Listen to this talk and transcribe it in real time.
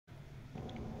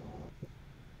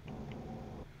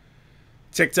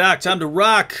TikTok, time to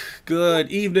rock.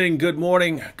 Good evening, good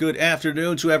morning, good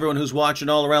afternoon to everyone who's watching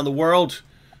all around the world.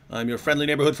 I'm your friendly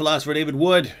neighborhood philosopher, David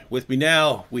Wood. With me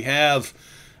now, we have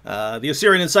the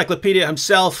Assyrian Encyclopedia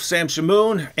himself, Sam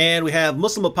Shamoun, and we have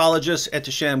Muslim apologist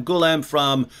Ehteshaam Gulam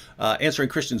from Answering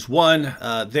Christians 1.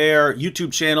 Their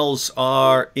YouTube channels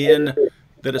are in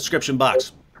the description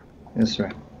box. Yes, sir.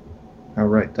 All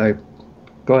right.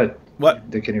 Go ahead.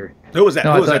 What? They can hear you. Who was that?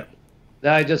 No, Who was that?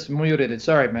 I just muted it.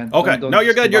 Sorry, man. Okay. No,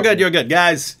 you're good. You're good. You're good.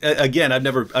 Guys, again,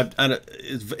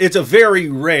 it's a very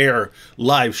rare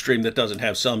live stream that doesn't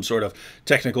have some sort of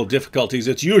technical difficulties.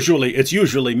 It's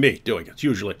usually me doing it. It's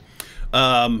usually.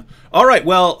 All right.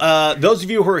 Well, those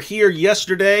of you who were here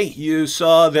yesterday, you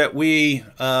saw that we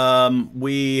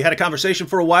had a conversation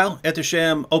for a while.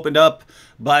 Ehteshaam opened up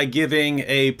by giving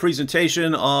a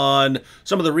presentation on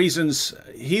some of the reasons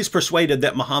he's persuaded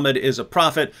that Muhammad is a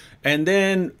prophet. And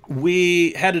then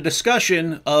we had a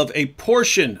discussion of a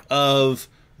portion of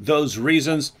those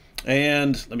reasons.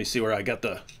 And let me see where I got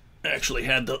actually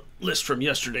had the list from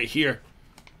yesterday here.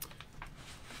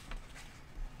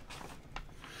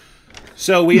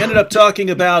 So we ended up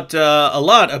talking about a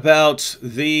lot about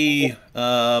the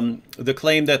claim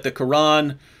that the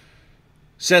Quran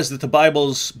says that the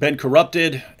Bible's been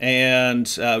corrupted,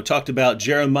 and we talked about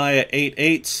Jeremiah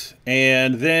 8:8,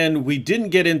 and then we didn't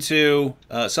get into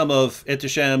some of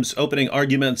Ehteshaam's opening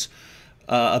arguments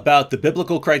about the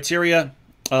biblical criteria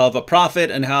of a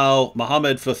prophet and how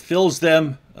Muhammad fulfills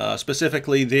them,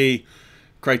 specifically the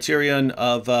criterion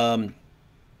of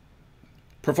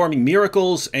performing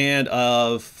miracles and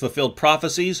of fulfilled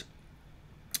prophecies.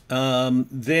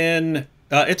 Then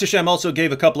Ehteshaam also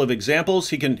gave a couple of examples.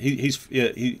 He'll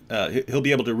be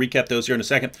able to recap those here in a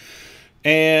second.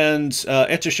 And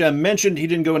Ehteshaam mentioned, he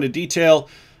didn't go into detail,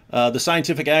 the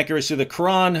scientific accuracy of the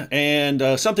Quran,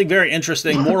 and something very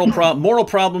interesting, moral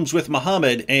problems with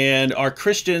Muhammad. And are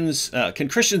Christians, can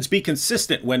Christians be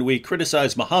consistent when we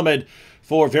criticize Muhammad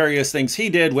for various things he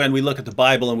did when we look at the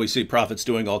Bible and we see prophets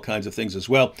doing all kinds of things as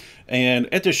well? And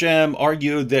Ehteshaam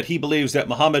argued that he believes that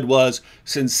Muhammad was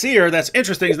sincere. That's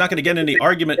interesting. He's not going to get any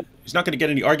argument. He's not going to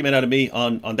get any argument out of me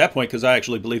on that point, because I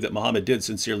actually believe that Muhammad did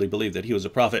sincerely believe that he was a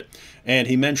prophet. And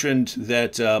he mentioned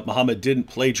that Muhammad didn't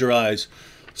plagiarize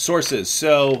sources.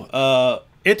 So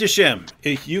Ehteshaam,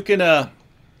 if you can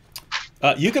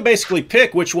basically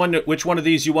pick which one of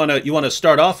these you want to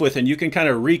start off with, and you can kind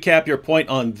of recap your point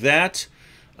on that.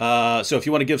 So if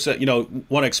you want to give some,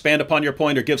 want to expand upon your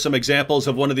point or give some examples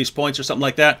of one of these points or something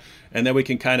like that, and then we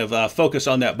can kind of focus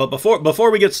on that. But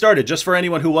before we get started, just for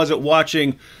anyone who wasn't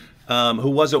watching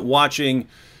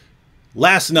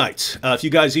last night, if you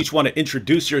guys each want to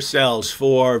introduce yourselves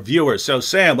for viewers. So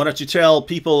Sam, why don't you tell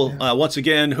people once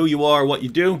again who you are, what you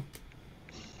do?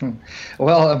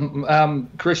 Well,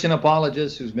 I'm Christian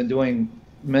apologist who's been doing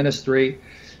ministry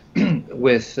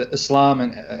with Islam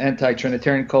and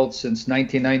anti-Trinitarian cults since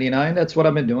 1999. That's what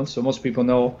I've been doing. So most people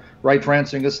know Right for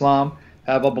Answering Islam,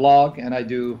 have a blog, and I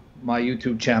do my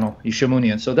YouTube channel,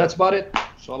 Shamounian. So that's about it.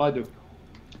 That's all I do.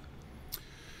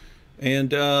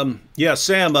 And yeah,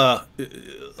 Sam, a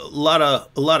lot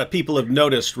of people have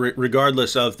noticed,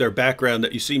 regardless of their background,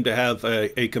 that you seem to have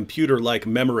a computer-like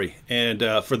memory. And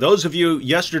for those of you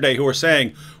yesterday who were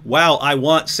saying, "Wow, I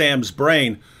want Sam's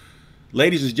brain,"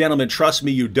 ladies and gentlemen, trust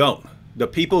me, you don't. The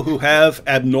people who have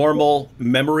abnormal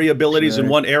memory abilities in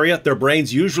one area, their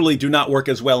brains usually do not work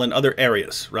as well in other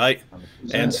areas, right?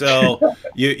 And so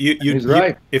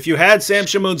if you had Sam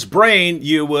Shamoun's brain,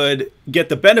 you would get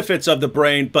the benefits of the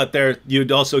brain, but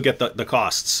you'd also get the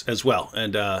costs as well.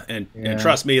 And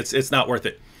trust me, it's not worth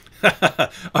it. All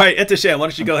right, Ehteshaam, why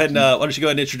don't you go ahead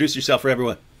and introduce yourself for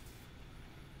everyone?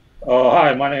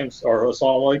 Hi, my name's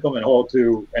Assalamu alaikum, and hello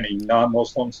to any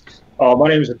non-Muslims. My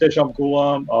name is Ehteshaam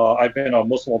Gulam. I've been a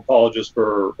Muslim apologist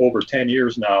for over 10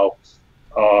 years now.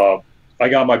 I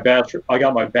got my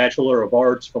Bachelor of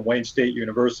Arts from Wayne State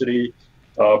University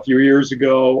a few years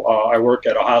ago. I work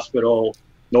at a hospital,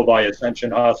 Novi Ascension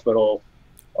Hospital,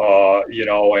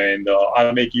 and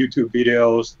I make YouTube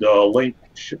videos. The link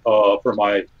for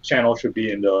my channel should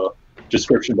be in the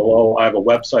description below. I have a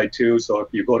website too, so if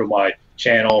you go to my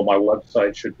channel, my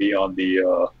website should be on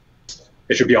the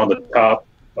top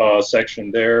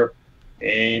section there.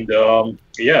 And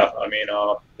yeah, I mean,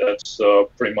 that's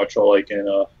pretty much all I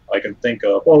can think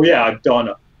of. Oh yeah, I've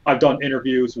done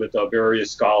interviews with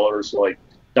various scholars like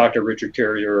Dr. Richard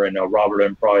Carrier and Robert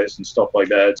M. Price and stuff like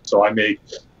that. So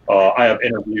I have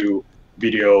interview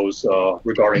videos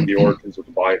regarding the origins of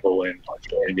the Bible and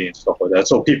Christianity and stuff like that.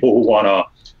 So people who want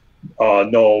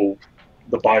to know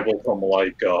the Bible from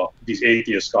like these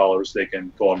atheist scholars, they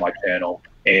can go on my channel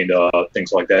and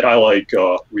things like that. I like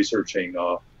researching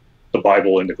the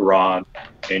Bible and the Quran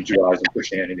and Judaism,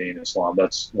 Christianity, and Islam.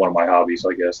 That's one of my hobbies,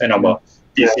 I guess. And I'm a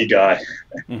DC guy,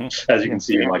 as you can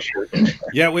see in my shirt.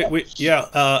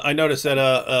 I noticed that.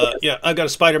 I've got a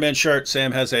Spider-Man shirt.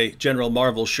 Sam has a General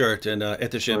Marvel shirt, and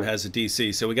Ehteshaam has a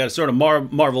DC. So we got a sort of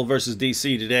Marvel versus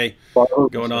DC today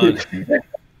going on.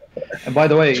 And by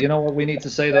the way, you know what we need to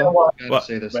say though? I gotta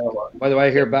say this. By the way,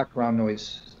 I hear background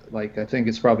noise. Like I think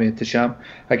it's probably Ehteshaam.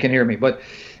 I can hear me, but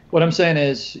what I'm saying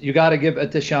is you got to give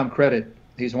Ehteshaam credit.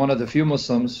 He's one of the few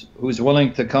Muslims who's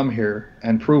willing to come here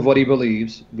and prove what he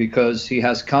believes because he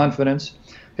has confidence.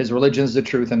 His religion is the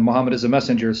truth, and Muhammad is a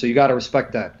messenger. So you got to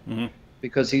respect that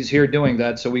because he's here doing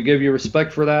that. So we give you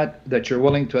respect for that you're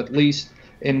willing to at least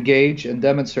engage and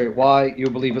demonstrate why you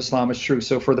believe Islam is true.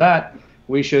 So for that,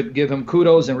 we should give him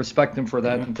kudos and respect him for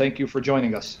that. And thank you for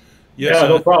joining us. Yes,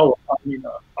 no problem. I mean,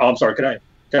 I'm sorry. Can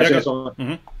I say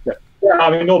something? Yeah,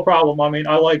 I mean, no problem. I mean,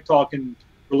 I like talking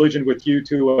religion with you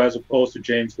two as opposed to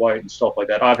James White and stuff like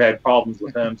that. I've had problems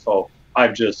with him, so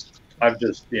I've just,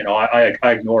 you know, I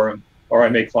ignore him or I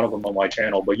make fun of him on my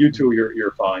channel. But you two,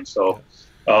 you're fine. So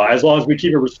as long as we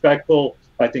keep it respectful,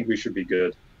 I think we should be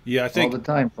good. Yeah, I think all the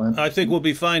time, Flynn. I think we'll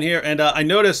be fine here. And I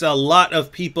noticed a lot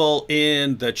of people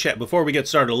in the chat. Before we get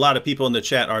started, a lot of people in the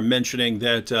chat are mentioning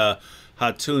that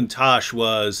Hatun Tash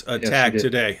was attacked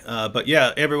today. But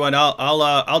yeah, everyone,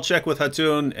 I'll check with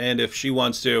Hatun, and if she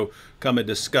wants to come and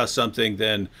discuss something,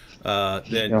 then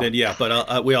yeah.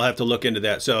 But we'll have to look into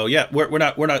that. So yeah, we're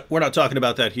not talking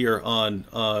about that here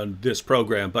on this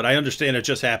program. But I understand it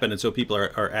just happened, and so people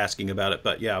are asking about it.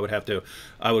 But yeah,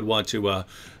 I would want to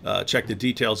check the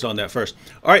details on that first.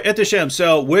 All right, Ehteshaam.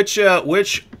 So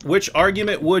which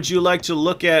argument would you like to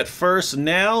look at first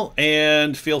now?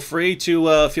 And feel free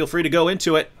to go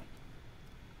into it.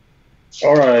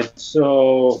 All right.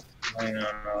 So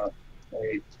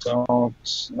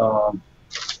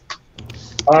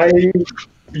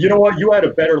you know what? You had a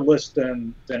better list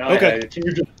than I had. Can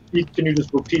you just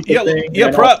repeat the thing?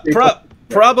 Yeah,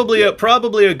 probably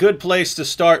a good place to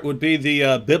start would be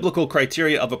the biblical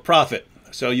criteria of a prophet.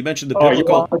 So you mentioned the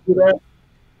biblical. You want to do that?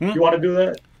 You want to do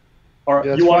that? Or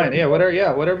you want? Yeah,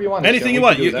 whatever you want. Anything you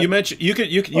want. You mentioned you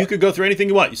could go through anything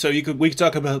you want. So we could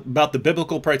talk about the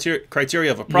biblical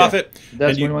criteria of a prophet. Yeah,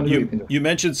 that's what you do. You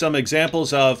mentioned some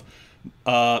examples of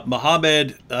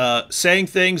Muhammad saying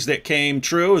things that came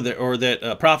true, or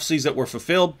that prophecies that were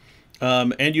fulfilled,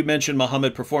 and you mentioned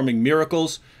Muhammad performing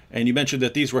miracles, and you mentioned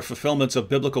that these were fulfillments of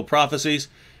biblical prophecies,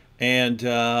 and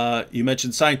you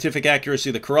mentioned scientific accuracy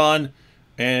of the Quran,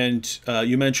 and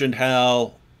you mentioned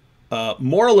how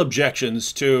moral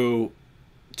objections to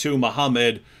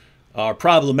Muhammad are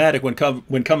problematic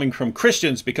when coming from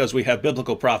Christians, because we have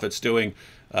biblical prophets doing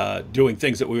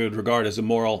things that we would regard as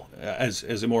immoral,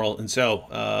 and so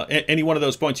any one of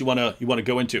those points you want to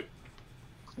go into.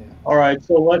 All right,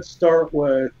 so let's start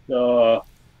with the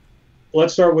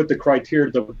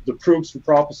criteria, the proofs for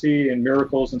prophecy and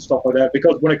miracles and stuff like that.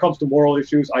 Because when it comes to moral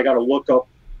issues, I got to look up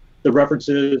the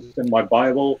references in my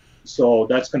Bible, so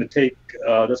that's going to take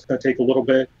a little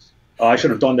bit. I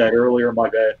should have done that earlier. My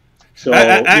bad. So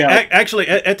actually,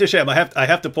 Ehteshaam, I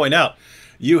have to point out,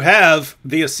 you have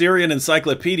the Assyrian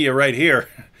Encyclopedia right here.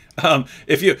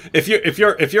 If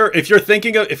you're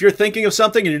thinking of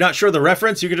something and you're not sure the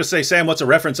reference, you can just say, Sam, what's a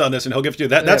reference on this, and he'll give you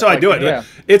that. That's how I do it. Yeah.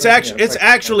 It's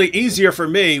actually easier for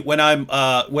me when I'm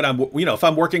if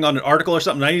I'm working on an article or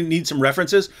something and I need some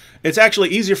references. It's actually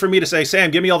easier for me to say,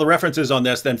 Sam, give me all the references on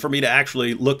this, than for me to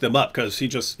actually look them up, because he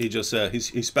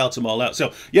spouts them all out.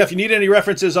 So yeah, if you need any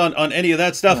references on any of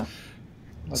that stuff. Yeah.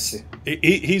 Let's see.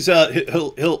 He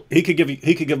could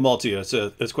give them all to you.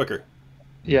 It's quicker.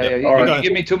 Yeah. You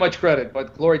give me too much credit,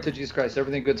 but glory to Jesus Christ.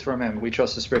 Everything good's from Him. We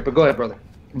trust the Spirit. But go ahead, brother.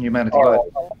 In humanity.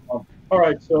 All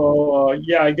right. So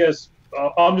yeah, I guess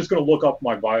I'm just going to look up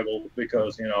my Bible,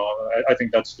 because I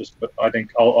think that's just.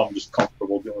 I'm just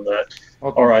comfortable doing that.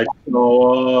 Okay. All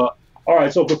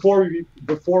right. So before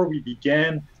we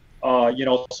begin,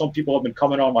 some people have been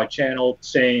coming on my channel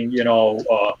saying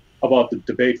about the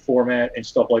debate format and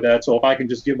stuff like that. So if I can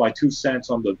just give my 2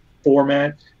 cents on the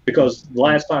format, because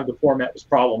last time the format was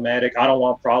problematic. I don't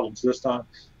want problems this time.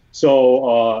 So,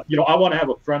 I want to have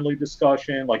a friendly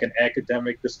discussion, like an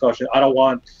academic discussion. I don't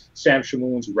want Sam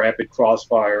Shamoun's rapid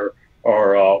crossfire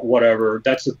or whatever.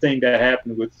 That's the thing that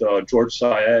happened with George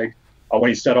Sayegh when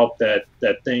he set up that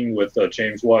thing with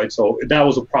James White. So that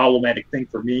was a problematic thing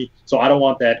for me. So I don't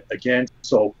want that again.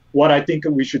 So what I think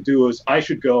we should do is I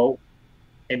should go,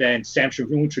 and then Sam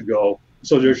Shamoun should go.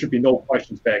 So there should be no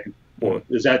questions back and forth.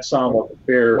 Does that sound like a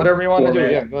fair? Whatever you want to do,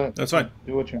 yeah, go ahead. That's fine.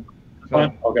 Do what you want.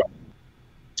 Fine? Okay.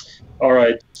 All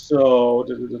right. So,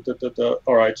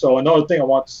 all right. So another thing I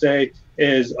want to say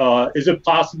is it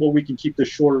possible we can keep this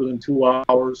shorter than 2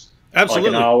 hours?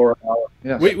 Absolutely. Like an hour.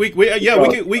 Yes.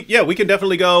 We can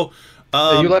definitely go.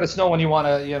 You let us know when you want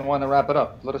to wrap it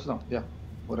up. Let us know. Yeah,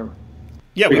 whatever.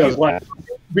 Yeah, because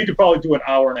we could probably do an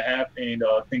hour and a half and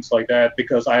things like that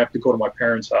because I have to go to my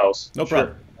parents' house. No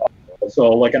problem.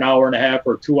 So like an hour and a half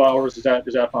or 2 hours, is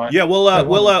that fine? Yeah,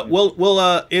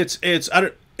 it's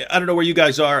I don't know where you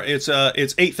guys are. It's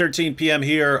 8:13 p.m.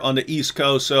 here on the East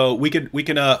Coast, so we can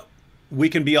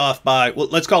be off by, well,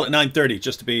 let's call it 9:30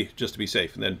 just to be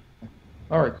safe, and then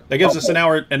all right, that gives us an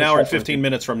hour and 15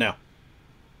 minutes from now.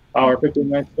 Hour 15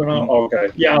 minutes from now. Okay.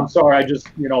 Yeah, I'm sorry. I just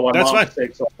my That's mom's fine.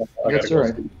 sick, so I That's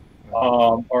gotta go.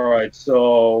 All right.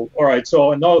 So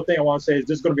another thing I want to say is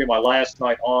this is going to be my last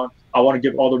night on. I want to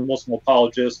give other Muslim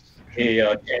apologists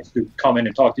a chance to come in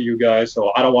and talk to you guys.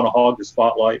 So I don't want to hog the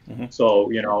spotlight. So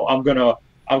I'm gonna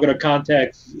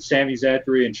contact Sami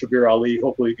Zaatari and Shabir Ali.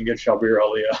 Hopefully you can get Shabir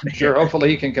Ali on here. Sure. Hopefully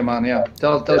he can come on. Yeah.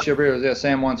 Tell Shabir. Yeah.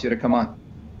 Sam wants you to come on.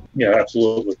 Yeah,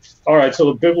 absolutely. All right, so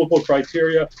the biblical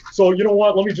criteria. So you know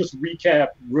what? Let me just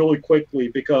recap really quickly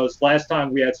because last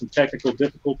time we had some technical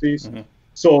difficulties.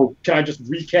 So can I just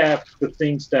recap the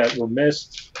things that were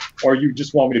missed, or you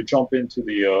just want me to jump into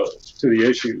the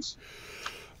issues?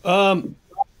 Yeah,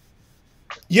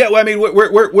 well, I mean,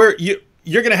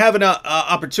 you're going to have an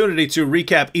opportunity to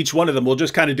recap each one of them. We'll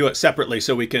just kind of do it separately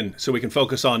so we can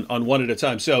focus on one at a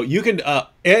time. So you can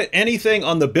anything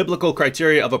on the biblical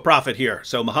criteria of a prophet here.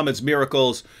 So Muhammad's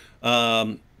miracles,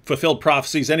 fulfilled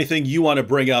prophecies, anything you want to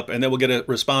bring up, and then we'll get a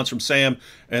response from Sam,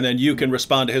 and then you can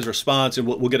respond to his response, and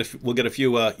we'll get a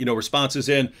few responses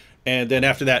in, and then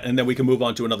after that, and then we can move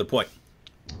on to another point.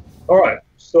 All right.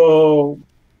 So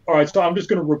I'm just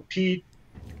going to repeat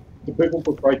the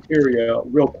biblical criteria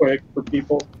real quick for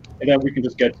people, and then we can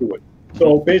just get to it.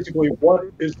 So basically, what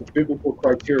is the biblical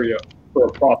criteria for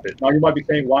a prophet? Now, you might be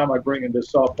saying, why am I bringing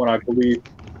this up when I believe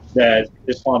that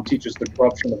Islam teaches the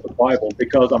corruption of the Bible?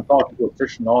 Because I'm talking to a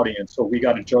Christian audience, so we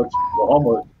got to judge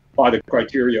Muhammad by the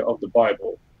criteria of the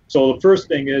Bible. So the first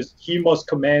thing is he must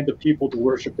command the people to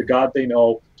worship the God they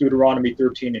know, Deuteronomy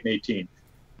 13 and 18.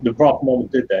 The Prophet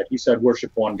Muhammad did that. He said,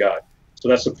 worship one God. So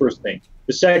that's the first thing.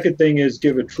 The second thing is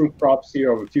give a true prophecy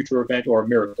of a future event or a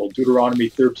miracle, Deuteronomy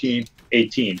 13,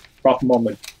 18. Prophet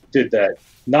Muhammad did that.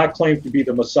 Not claim to be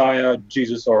the Messiah,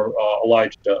 Jesus, or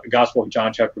Elijah. Gospel of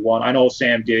John, chapter 1. I know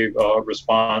Sam gave a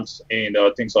response and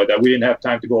things like that. We didn't have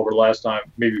time to go over last time.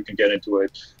 Maybe we can get into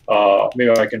it.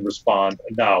 Maybe I can respond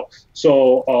now.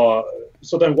 So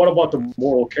then what about the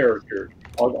moral character?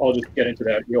 I'll just get into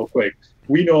that real quick.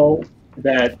 We know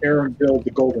that Aaron built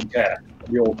the golden calf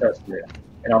in the Old Testament.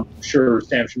 And I'm sure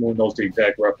Sam Shamoun knows the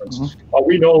exact reference.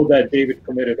 We know that David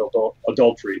committed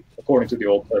adultery, according to the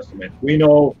Old Testament. We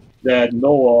know that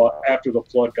Noah, after the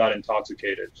flood, got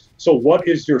intoxicated. So what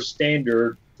is your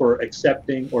standard for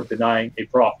accepting or denying a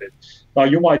prophet? Now,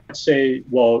 you might say,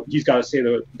 well, he's got to say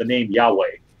the name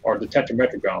Yahweh or the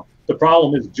Tetragrammaton. The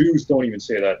problem is Jews don't even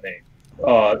say that name.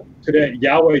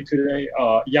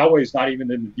 Yahweh is not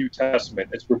even in the New Testament.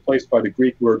 It's replaced by the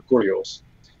Greek word kurios.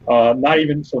 Not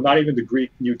even the Greek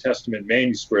New Testament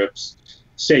manuscripts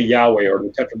say Yahweh or the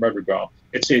Tetragrammaton.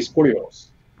 It says kurios.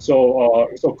 So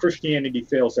Christianity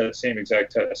fails that same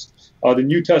exact test. The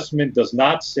New Testament does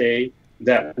not say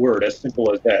that word, as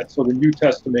simple as that. So the New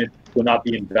Testament will not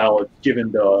be invalid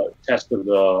given the test of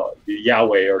the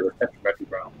Yahweh or the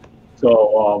Tetragrammaton.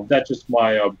 So that's just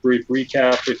my brief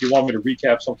recap. If you want me to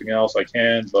recap something else, I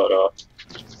can. But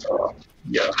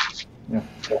yeah.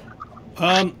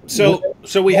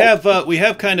 So we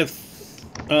have kind of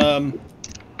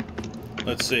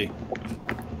let's see.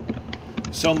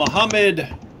 So Muhammad,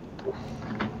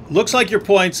 looks like your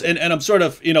points, and I'm sort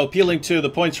of appealing to the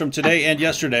points from today and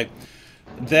yesterday,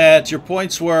 that your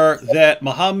points were that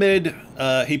Muhammad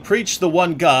he preached the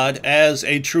one God as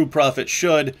a true prophet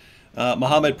should.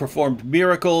 Muhammad performed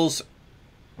miracles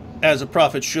as a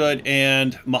prophet should,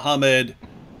 and Muhammad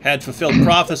had fulfilled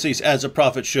prophecies as a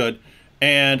prophet should.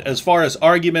 And as far as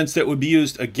arguments that would be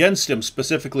used against him,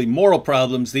 specifically moral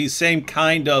problems, these same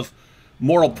kind of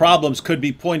moral problems could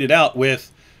be pointed out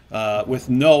with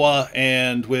Noah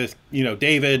and with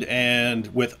David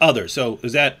and with others. So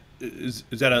is that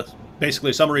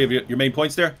basically a summary of your main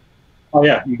points there? Oh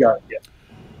yeah, you got it. Yeah.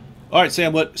 All right,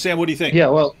 Sam. What do you think? Yeah.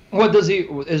 Well, what does he?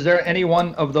 Is there any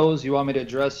one of those you want me to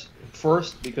address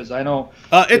first? Because I know.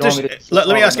 Let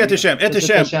me ask Ehteshaam.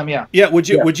 Ehteshaam, yeah.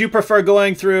 Would you prefer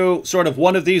going through sort of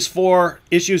one of these four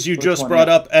issues you just brought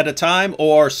up at a time,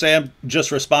 or Sam just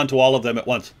respond to all of them at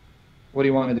once? What do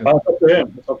you want me to do? It's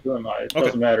up to him. It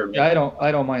doesn't matter to me. Yeah,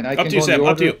 I don't mind. I up can to you, go Sam. in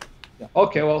the Up to you. Yeah.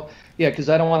 Okay. Well, Yeah, because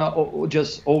I don't want to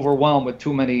just overwhelm with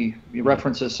too many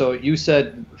references. So you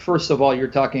said, first of all, you're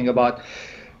talking about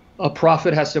a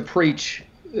prophet has to preach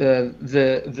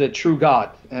the true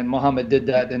God, and Muhammad did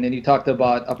that. And then you talked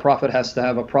about a prophet has to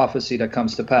have a prophecy that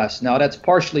comes to pass. Now, that's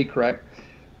partially correct,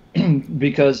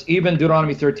 because even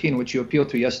Deuteronomy 13, which you appealed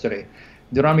to yesterday,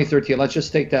 Deuteronomy 13, let's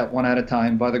just take that one at a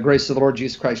time. By the grace of the Lord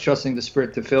Jesus Christ, trusting the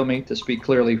Spirit to fill me, to speak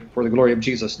clearly for the glory of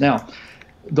Jesus. Now,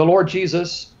 the Lord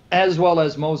Jesus, as well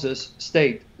as Moses,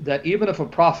 state that even if a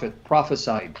prophet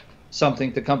prophesied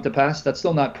something to come to pass, that's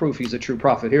still not proof he's a true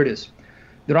prophet. Here it is.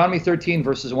 Deuteronomy 13,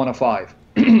 verses 1 to 5.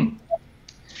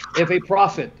 If a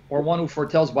prophet or one who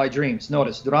foretells by dreams,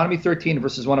 notice, Deuteronomy 13,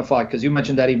 verses 1 to 5, because you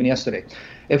mentioned that even yesterday.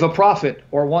 If a prophet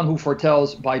or one who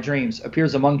foretells by dreams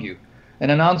appears among you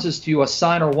and announces to you a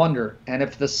sign or wonder, and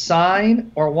if the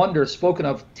sign or wonder spoken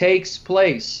of takes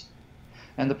place,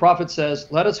 and the prophet says,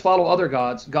 let us follow other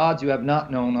gods, gods you have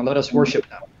not known, and let us worship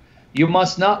them, you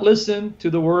must not listen to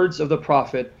the words of the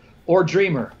prophet or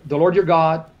dreamer. The Lord your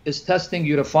God is testing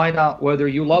you to find out whether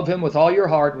you love him with all your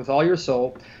heart, with all your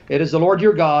soul. It is the Lord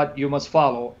your God you must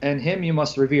follow, and him you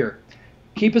must revere.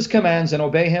 Keep his commands and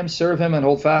obey him, serve him and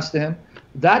hold fast to him.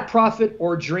 That prophet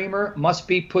or dreamer must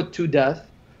be put to death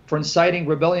for inciting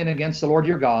rebellion against the Lord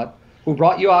your God, who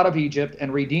brought you out of Egypt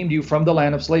and redeemed you from the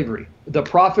land of slavery. The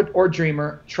prophet or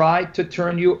dreamer tried to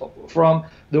turn you from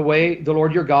the way the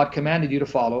Lord your God commanded you to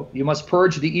follow. You must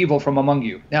purge the evil from among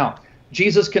you. Now,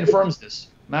 Jesus confirms this.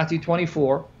 Matthew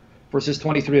 24, verses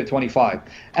 23 to 25.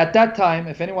 At that time,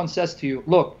 if anyone says to you,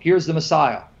 look, here's the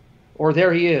Messiah, or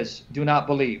there he is, do not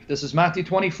believe. This is Matthew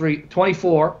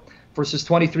 24, verses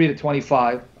 23 to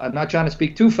 25. I'm not trying to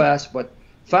speak too fast, but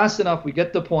fast enough we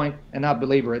get the point and not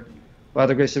belabor it, by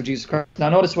the grace of Jesus Christ. Now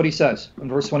notice what he says in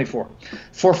verse 24.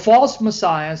 For false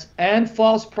messiahs and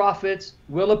false prophets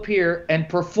will appear and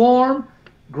perform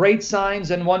great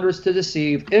signs and wonders to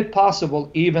deceive, if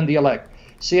possible, even the elect.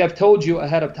 See, I've told you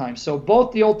ahead of time. So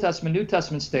both the Old Testament, New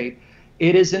Testament state,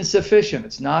 it is insufficient.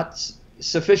 It's not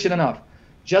sufficient enough.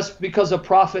 Just because a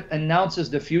prophet announces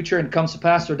the future and comes to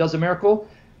pass or does a miracle,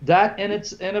 that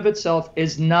in of itself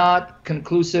is not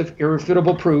conclusive,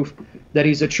 irrefutable proof that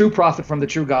he's a true prophet from the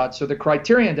true God. So the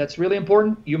criterion that's really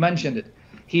important, you mentioned it.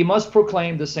 He must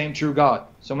proclaim the same true God.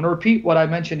 So I'm going to repeat what I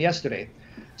mentioned yesterday.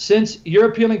 Since you're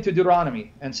appealing to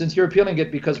Deuteronomy, and since you're appealing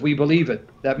it because we believe it,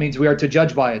 that means we are to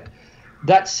judge by it.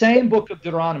 That same book of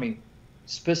Deuteronomy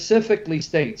specifically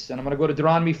states, and I'm going to go to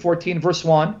Deuteronomy 14, verse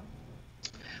 1,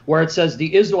 where it says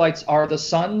the Israelites are the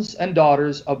sons and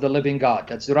daughters of the living God.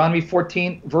 That's Deuteronomy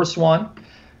 14, verse 1.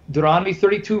 Deuteronomy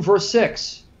 32, verse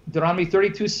 6. Deuteronomy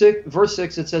 32, verse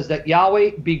 6, it says that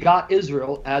Yahweh begot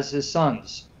Israel as his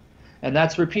sons. And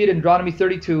that's repeated in Deuteronomy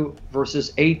 32,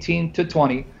 verses 18 to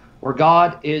 20, where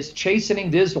God is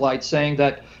chastening the Israelites, saying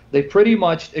that they pretty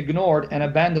much ignored and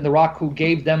abandoned the rock who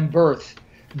gave them birth,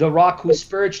 the rock who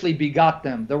spiritually begot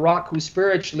them, the rock who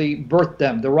spiritually birthed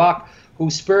them, the rock who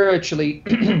spiritually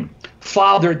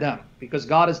fathered them, because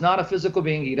God is not a physical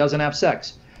being. He doesn't have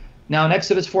sex. Now in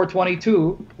Exodus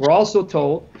 4:22, we're also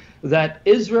told that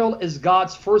Israel is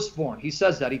God's firstborn. He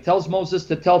says that. He tells Moses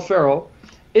to tell Pharaoh,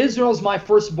 Israel's my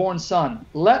firstborn son.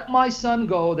 Let my son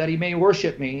go that he may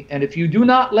worship me. And if you do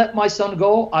not let my son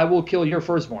go, I will kill your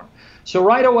firstborn. So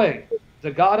right away,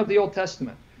 the God of the Old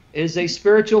Testament is a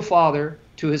spiritual father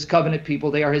to his covenant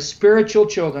people. They are his spiritual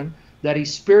children that he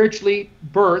spiritually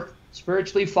birthed,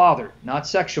 spiritually fathered, not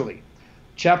sexually.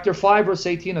 Chapter 5, verse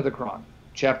 18 of the Quran.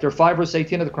 Chapter 5, verse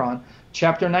 18 of the Quran.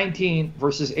 Chapter 19,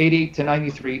 verses 88 to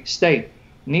 93 state,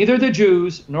 neither the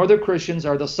Jews nor the Christians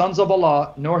are the sons of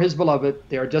Allah nor his beloved.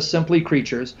 They are just simply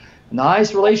creatures. And the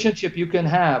highest relationship you can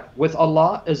have with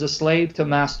Allah is a slave to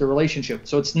master relationship.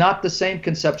 So it's not the same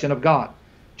conception of God.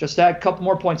 Just add a couple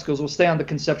more points because we'll stay on the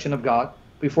conception of God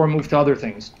before we move to other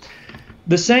things.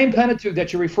 The same Pentateuch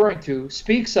that you're referring to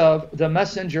speaks of the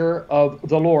messenger of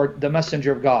the Lord, the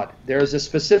messenger of God. There is a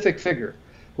specific figure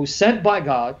who's sent by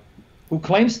God, who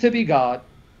claims to be God,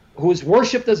 who is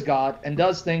worshipped as God, and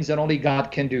does things that only God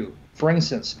can do. For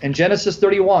instance, in Genesis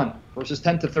 31, verses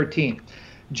 10 to 13,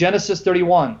 Genesis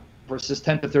 31, verses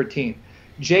 10 to 13,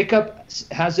 Jacob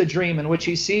has a dream in which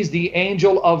he sees the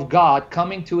angel of God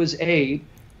coming to his aid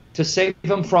to save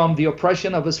him from the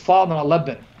oppression of his father-in-law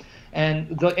Laban.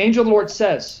 And the angel of the Lord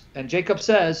says, and Jacob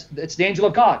says, it's the angel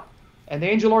of God. And the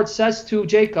angel of the Lord says to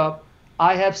Jacob,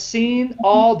 I have seen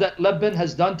all that Laban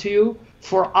has done to you,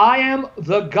 for I am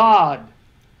the God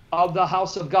of the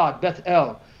house of God,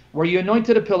 Bethel, where you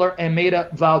anointed a pillar and made a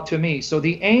vow to me. So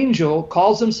the angel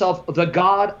calls himself the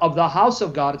God of the house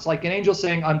of God. It's like an angel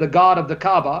saying, I'm the God of the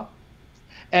Kaaba.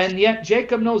 And yet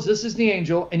Jacob knows this is the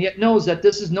angel, and yet knows that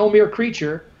this is no mere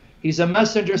creature. He's a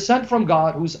messenger sent from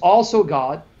God who's also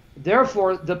God.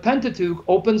 Therefore, the Pentateuch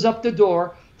opens up the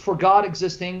door for God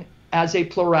existing as a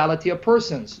plurality of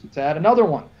persons. To add another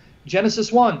one,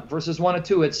 Genesis 1, verses 1 and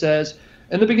 2, it says,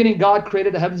 in the beginning God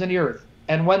created the heavens and the earth.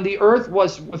 And when the earth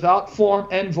was without form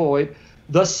and void,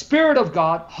 the Spirit of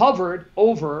God hovered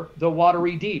over the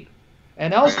watery deep.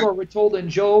 And elsewhere we're told in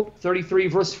Job 33,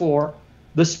 verse 4,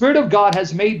 the Spirit of God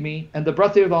has made me, and the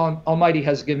breath of the Almighty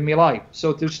has given me life.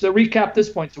 So just to recap this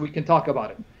point so we can talk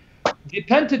about it. The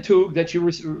Pentateuch that you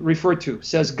referred to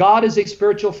says God is a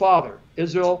spiritual father.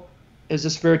 Israel is a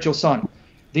spiritual son.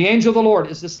 The angel of the Lord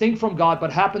is distinct from God,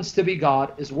 but happens to be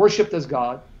God, is worshipped as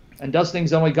God, and does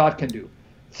things only God can do.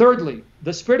 Thirdly,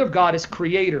 the Spirit of God is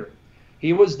creator.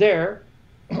 He was there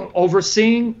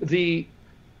overseeing the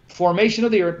formation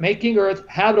of the earth, making earth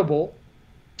habitable,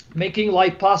 making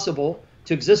life possible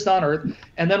to exist on earth.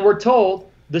 And then we're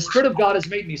told the Spirit of God has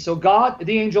made me. So God,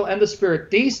 the angel, and the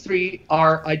Spirit, these three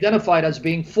are identified as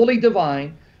being fully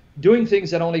divine, doing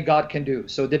things that only God can do.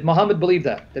 So did Muhammad believe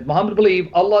that? Did Muhammad believe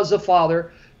Allah is a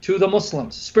father to the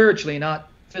Muslims, spiritually, not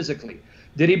physically?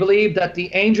 Did he believe that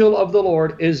the angel of the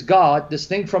Lord is God,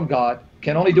 distinct from God,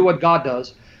 can only do what God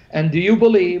does? And do you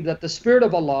believe that the Spirit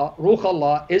of Allah, Ruh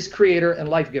Allah, is creator and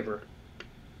life giver?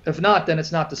 If not, then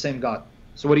it's not the same God.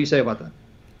 So what do you say about that?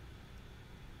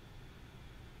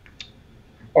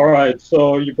 All right,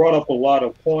 so you brought up a lot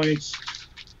of points.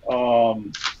 All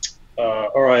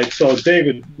right, so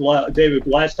David,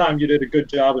 last time you did a good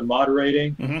job in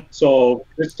moderating. Mm-hmm. So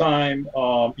this time,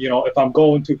 you know, if I'm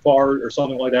going too far or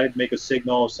something like that, I'd make a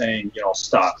signal saying, you know,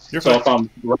 stop. You're so fine.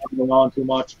 If I'm rambling on too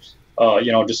much,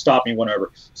 you know, just stop me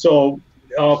whenever. So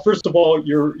first of all,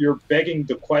 you're begging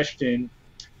the question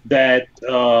that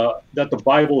that the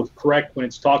Bible is correct when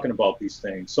it's talking about these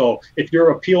things. So if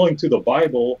you're appealing to the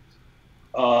Bible,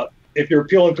 if you're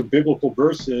appealing to biblical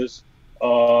verses,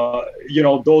 you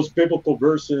know, those biblical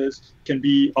verses can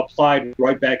be applied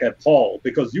right back at Paul,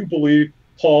 because you believe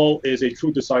Paul is a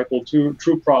true disciple,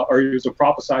 or he was a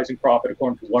prophesizing prophet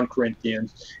according to 1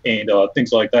 Corinthians and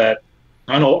things like that.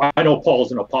 I know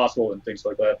Paul's an apostle and things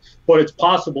like that, but it's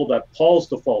possible that Paul's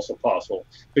the false apostle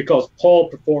because Paul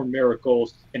performed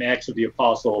miracles in Acts of the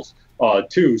Apostles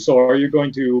too. So are you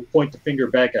going to point the finger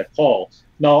back at Paul?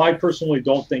 No, I personally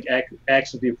don't think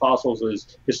Acts of the Apostles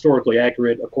is historically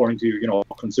accurate according to, you know,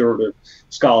 conservative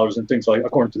scholars and things like,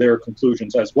 according to their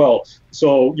conclusions as well.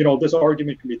 So, you know, this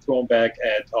argument can be thrown back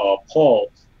at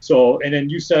Paul. So, and then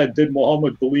you said, did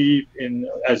Muhammad believe in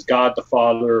as God the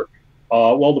Father?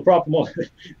 Well, the Prophet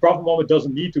Muhammad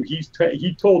doesn't need to.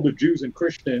 He told the Jews and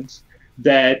Christians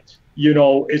that, you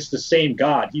know, it's the same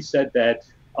God. He said that,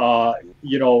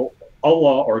 you know,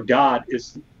 Allah or God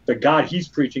is the God he's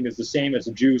preaching is the same as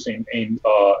the Jews and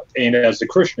as the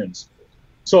Christians.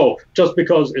 So just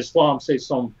because Islam says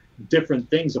some different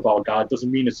things about God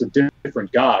doesn't mean it's a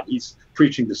different God. He's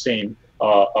preaching the same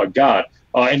God.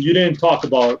 And you didn't talk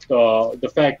about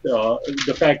the fact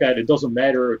that it doesn't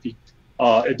matter if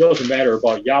it doesn't matter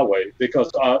about Yahweh,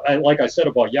 because like I said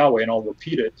about Yahweh, and I'll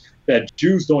repeat it, that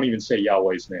Jews don't even say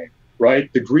Yahweh's name.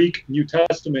 Right? The Greek New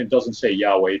Testament doesn't say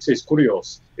Yahweh. It says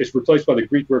Kurios. It's replaced by the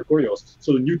Greek word Kurios.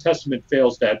 So the New Testament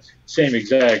fails that same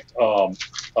exact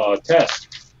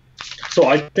test. So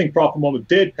I think Prophet Muhammad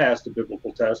did pass the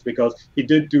biblical test because he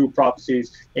did do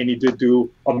prophecies and he did do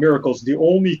miracles. The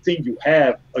only thing you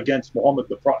have against Muhammad,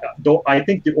 I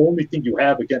think the only thing you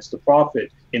have against the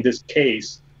Prophet in this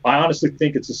case, I honestly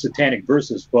think it's the satanic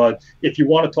verses, but if you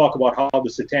want to talk about how the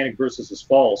satanic verses is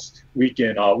false, we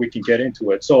can get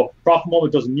into it. So Prophet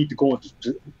Muhammad doesn't need to go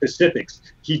into specifics.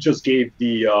 He just gave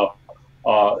the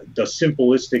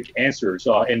simplistic answers,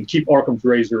 and keep Arkham's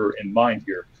razor in mind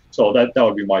here. So that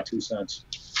would be my 2 cents.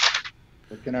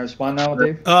 Can I respond now,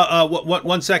 Dave?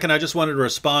 1 second. I just wanted to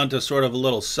respond to sort of a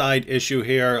little side issue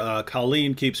here.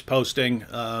 Colleen keeps posting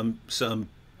some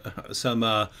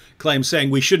claims saying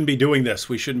we shouldn't be doing this.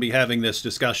 We shouldn't be having this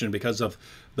discussion because of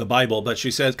the Bible. But she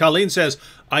says, Colleen says,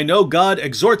 I know God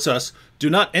exhorts us, do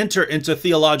not enter into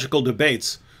theological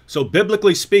debates. So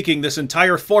biblically speaking, this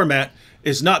entire format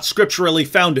is not scripturally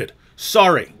founded.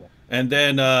 Sorry. And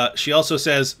then she also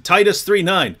says, Titus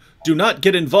 3:9, do not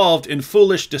get involved in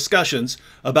foolish discussions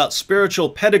about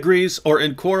spiritual pedigrees or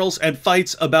in quarrels and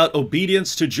fights about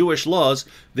obedience to Jewish laws.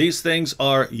 These things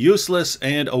are useless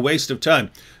and a waste of time.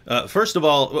 First of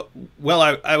all, well,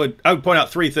 I would point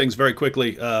out 3 things very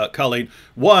quickly, Colleen.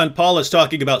 1, Paul is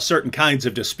talking about certain kinds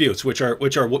of disputes, which are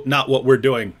not what we're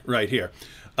doing right here.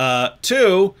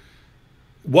 2,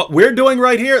 what we're doing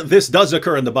right here, this does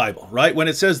occur in the Bible, right? When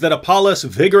it says that Apollos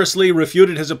vigorously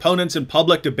refuted his opponents in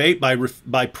public debate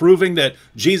by proving that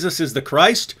Jesus is the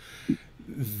Christ,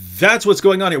 That's what's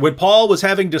going on here. When Paul was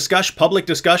having public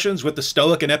discussions with the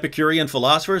Stoic and Epicurean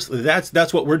philosophers,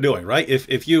 that's what we're doing, right?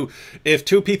 If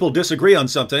two people disagree on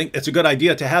something, it's a good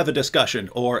idea to have a discussion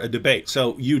or a debate.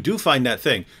 So you do find that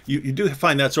thing. You do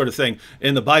find that sort of thing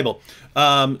in the Bible.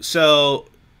 So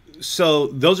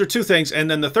those are two things. And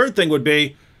then the third thing would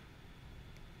be,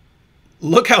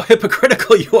 look how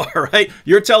hypocritical you are, right?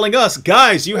 You're telling us,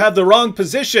 guys, you have the wrong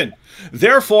position.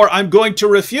 Therefore, I'm going to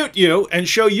refute you and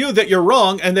show you that you're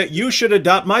wrong and that you should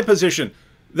adopt my position.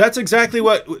 That's exactly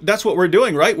what we're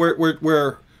doing, right?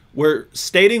 We're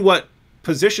stating what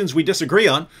positions we disagree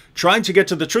on, trying to get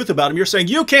to the truth about them. You're saying,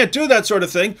 you can't do that sort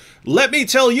of thing. Let me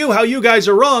tell you how you guys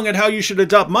are wrong and how you should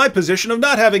adopt my position of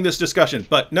not having this discussion.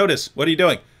 But notice, what are you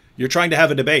doing? You're trying to have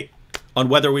a debate on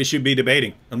whether we should be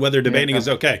debating and whether debating is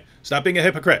okay. Stop being a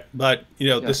hypocrite. But,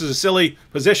 this is a silly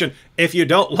position. If you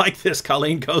don't like this,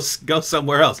 Colleen, go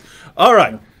somewhere else. All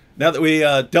right. Now that we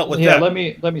dealt with that. Let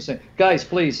me say, guys,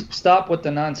 please stop with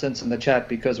the nonsense in the chat,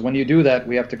 because when you do that,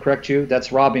 we have to correct you.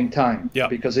 That's robbing time. Yeah.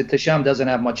 Because Ehteshaam doesn't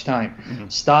have much time. Mm-hmm.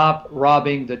 Stop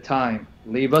robbing the time.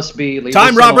 Leave us be. Leave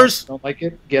time us robbers. Don't like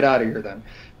it? Get out of here then.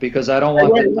 Because I don't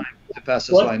want the time to pass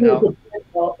us by now.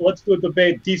 Let's do a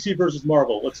debate, DC versus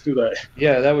Marvel. Let's do that.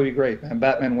 Yeah, that would be great, and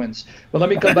Batman wins. But let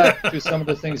me come back to some of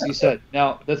the things you said.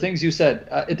 Now, the things you said,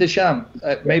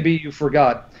 Ehteshaam, maybe you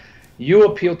forgot. You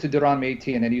appealed to Deuteronomy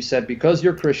 18, and you said, because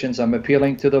you're Christians, I'm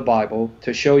appealing to the Bible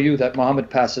to show you that Muhammad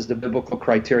passes the biblical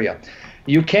criteria.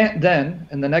 You can't then,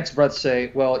 in the next breath,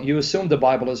 say, well, you assume the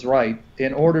Bible is right,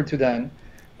 in order to then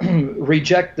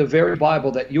reject the very Bible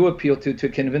that you appeal to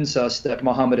convince us that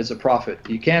Muhammad is a prophet.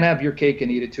 You can't have your cake and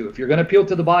eat it too. If you're going to appeal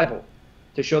to the Bible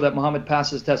to show that Muhammad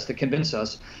passes tests to convince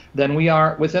us, then we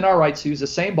are within our rights to use the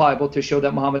same Bible to show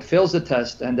that Muhammad fails the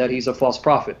test and that he's a false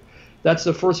prophet. That's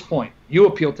the first point. You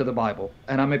appeal to the Bible,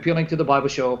 and I'm appealing to the Bible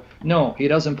to show, no, he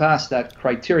doesn't pass that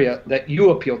criteria that you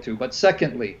appeal to. But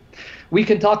secondly, we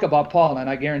can talk about Paul, and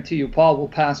I guarantee you Paul will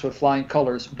pass with flying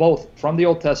colors, both from the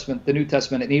Old Testament, the New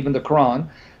Testament, and even the Quran.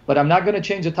 But I'm not going to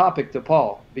change the topic to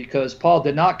Paul, because Paul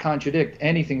did not contradict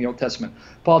anything in the Old Testament.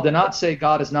 Paul did not say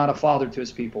God is not a father to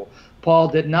his people. Paul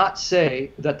did not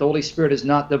say that the Holy Spirit is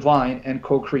not divine and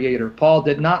co-creator. Paul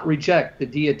did not reject the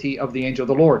deity of the angel of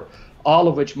the Lord, all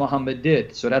of which Muhammad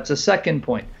did. So that's a second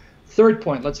point. Third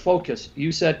point, let's focus.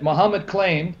 You said Muhammad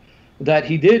claimed that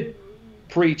he did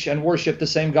preach and worship the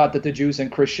same God that the Jews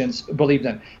and Christians believed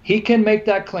in. He can make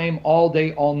that claim all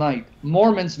day, all night.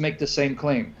 Mormons make the same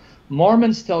claim.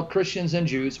 Mormons tell Christians and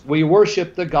Jews, we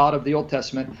worship the God of the Old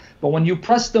Testament. But when you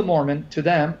press the Mormon, to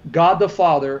them, God the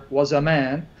Father was a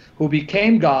man who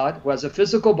became God, who has a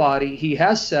physical body. He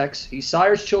has sex. He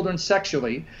sires children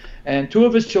sexually. And two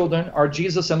of his children are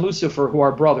Jesus and Lucifer, who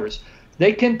are brothers.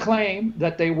 They can claim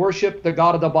that they worship the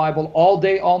God of the Bible all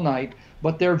day, all night.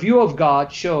 But their view of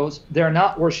God shows they're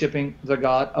not worshiping the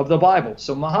God of the Bible.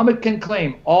 So Muhammad can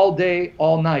claim all day,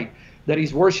 all night that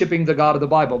he's worshiping the God of the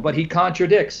Bible, but he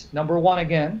contradicts, number one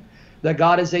again, that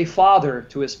God is a father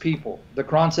to his people. The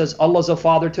Quran says Allah's a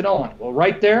father to no one. Well,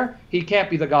 right there, he can't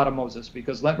be the God of Moses,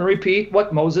 because let me repeat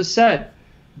what Moses said.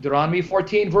 Deuteronomy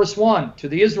 14, verse 1, to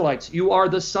the Israelites, you are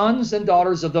the sons and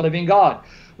daughters of the living God.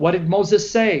 What did Moses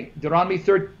say? Deuteronomy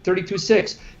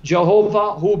 32:6,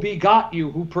 Jehovah who begot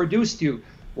you, who produced you.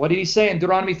 What did he say in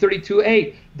Deuteronomy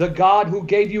 32:8? The God who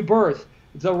gave you birth,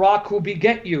 the rock who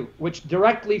beget you, which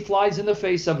directly flies in the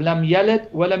face of lam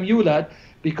yalid wa lam yulad,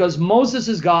 because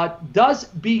Moses' God does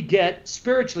beget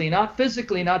spiritually, not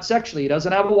physically, not sexually. He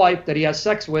doesn't have a wife that he has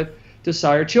sex with to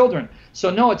sire children. So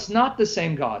no, it's not the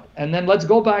same God. And then let's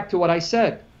go back to what I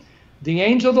said. The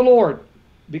angel of the Lord,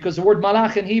 because the word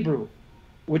malach in Hebrew,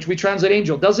 which we translate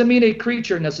angel, doesn't mean a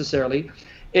creature necessarily.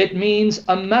 It means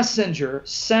a messenger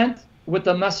sent with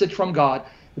a message from God.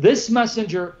 This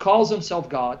messenger calls himself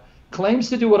God, claims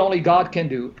to do what only God can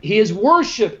do. He is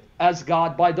worshipped as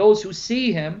God by those who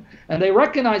see him, and they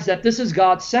recognize that this is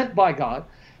God, sent by God.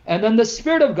 And then the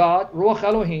Spirit of God, Ruach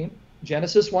Elohim,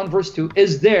 Genesis 1 verse 2,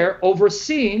 is there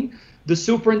overseeing the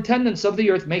superintendence of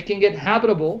the earth, making it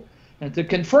habitable. And to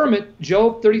confirm it,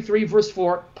 Job 33 verse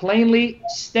 4 plainly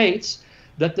states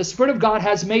that the Spirit of God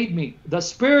has made me. The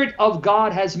Spirit of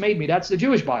God has made me. That's the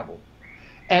Jewish Bible.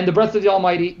 And the breath of the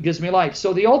Almighty gives me life.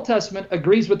 So the Old Testament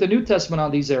agrees with the New Testament on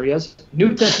these areas.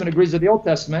 New Testament agrees with the Old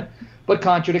Testament, but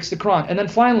contradicts the Quran. And then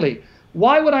finally,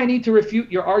 why would I need to refute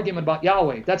your argument about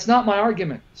Yahweh? That's not my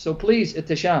argument. So please,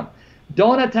 Ehteshaam,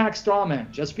 don't attack straw men.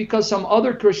 Just because some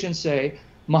other Christians say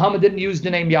Muhammad didn't use the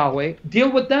name Yahweh,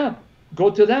 deal with them. Go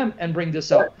to them and bring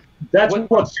this up. That's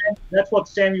what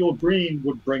Samuel Green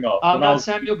would bring up. I'm not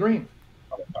Samuel Green.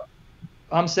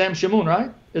 I'm Sam Shamoun,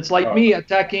 right? It's like me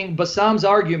attacking Bassam's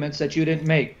arguments that you didn't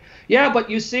make. Yeah, but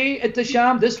you see,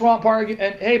 Ehteshaam, this wrong part,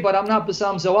 and hey, but I'm not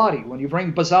Bassam Zawadi. When you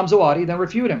bring Bassam Zawadi, then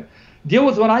refute him. Deal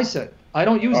with what I said. I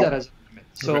don't use that as an argument.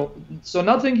 So, so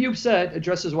nothing you've said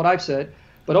addresses what I've said,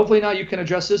 but hopefully now you can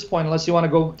address this point unless you want to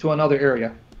go to another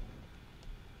area.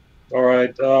 All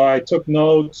right, I took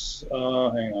notes.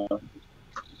 Hang on.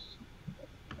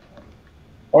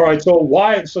 All right, so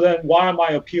why am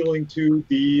I appealing to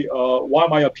the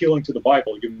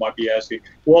Bible? You might be asking.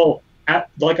 Well,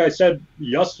 like I said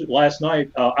last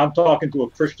night, I'm talking to a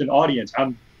Christian audience.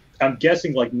 I'm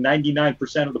guessing like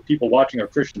 99% of the people watching are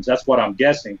Christians. That's what I'm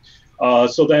guessing.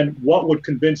 So then what would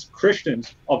convince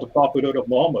Christians of the prophethood of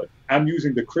Muhammad? I'm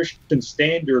using the Christian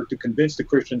standard to convince the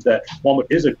Christians that Muhammad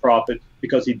is a prophet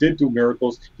because he did do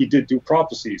miracles, he did do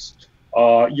prophecies.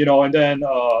 You know, and then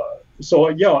so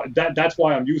yeah, that's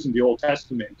why I'm using the Old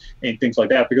Testament and things like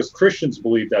that, because Christians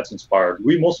believe that's inspired.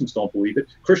 We Muslims don't believe it.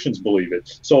 Christians believe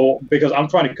it. So because I'm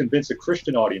trying to convince a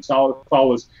Christian audience. Now, if I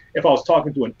was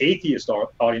talking to an atheist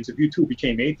audience, if you two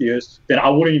became atheists, then I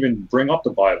wouldn't even bring up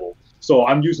the Bible. So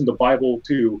I'm using the Bible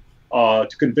to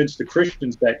convince the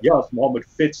Christians that yes, Muhammad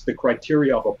fits the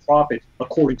criteria of a prophet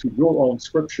according to your own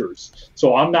scriptures.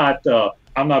 So I'm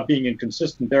not being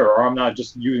inconsistent there, or I'm not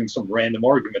just using some random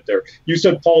argument there. You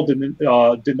said Paul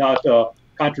did not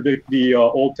contradict the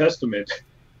Old Testament.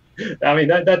 I mean,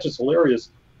 that's just hilarious.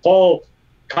 Paul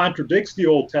contradicts the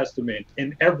Old Testament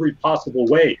in every possible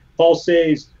way. Paul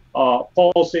says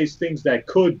things that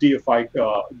could deify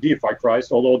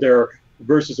Christ, although there are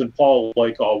verses in Paul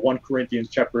like 1 Corinthians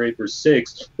chapter 8 verse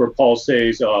 6 where Paul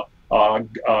says God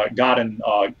and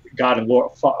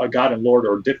Lord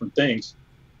are different things.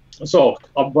 So,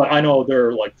 but I know there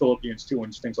are like Philippians 2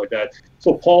 and things like that.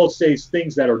 So Paul says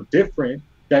things that are different,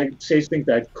 that says things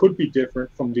that could be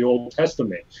different from the Old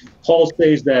Testament. Paul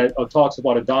says that talks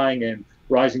about a dying and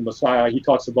rising Messiah. He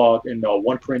talks about in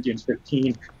 1 Corinthians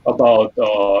 15 about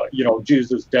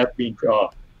Jesus' death being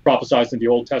prophesied in the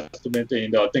Old Testament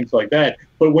and things like that.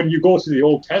 But when you go to the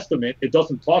Old Testament, it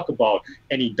doesn't talk about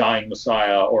any dying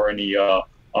Messiah or any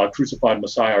crucified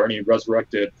Messiah or any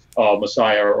resurrected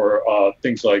Messiah or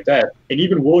things like that. And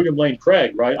even William Lane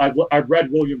Craig, right? I've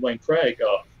read William Lane Craig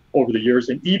over the years,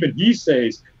 and even he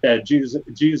says that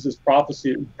Jesus'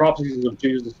 prophecies of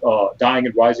Jesus dying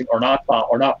and rising are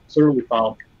not clearly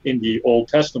found in the Old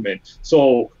Testament.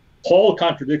 So Paul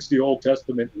contradicts the Old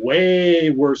Testament way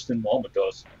worse than Muhammad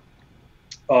does.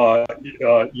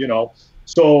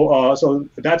 So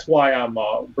that's why I'm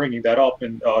bringing that up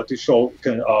and to show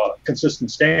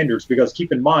consistent standards. Because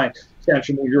keep in mind, Sam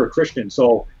Shamoun, you're a Christian,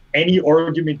 so any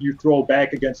argument you throw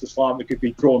back against Islam, it could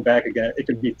be thrown back again. It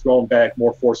can be thrown back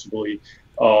more forcibly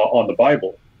on the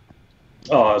Bible.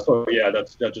 So yeah,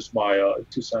 that's just my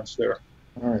 2 cents there.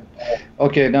 All right.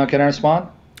 Okay. Now, can I respond?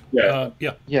 Yeah.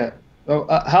 Yeah.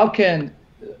 How can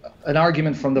an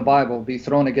argument from the Bible be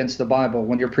thrown against the Bible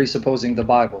when you're presupposing the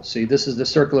Bible? See, this is the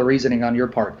circular reasoning on your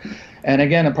part. And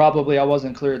again, and probably I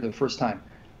wasn't clear the first time.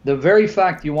 The very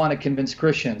fact you want to convince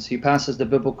Christians he passes the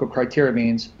biblical criteria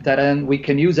means that then we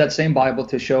can use that same Bible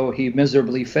to show he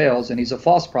miserably fails and he's a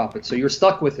false prophet. So you're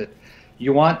stuck with it.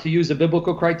 You want to use the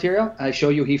biblical criteria? I show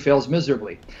you he fails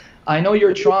miserably. I know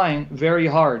you're trying very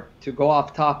hard to go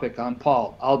off topic on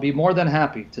Paul. I'll be more than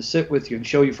happy to sit with you and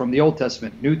show you from the Old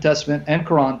Testament, New Testament, and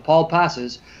Quran. Paul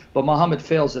passes, but Muhammad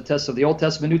fails the test of the Old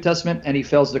Testament, New Testament, and he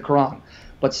fails the Quran.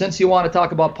 But since you want to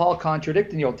talk about Paul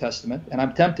contradicting the Old Testament, and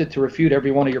I'm tempted to refute every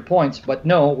one of your points, but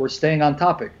no, we're staying on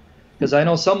topic. Because I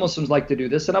know some Muslims like to do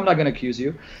this, and I'm not going to accuse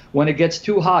you. When it gets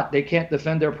too hot, they can't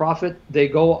defend their prophet. They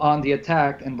go on the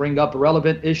attack and bring up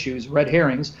relevant issues, red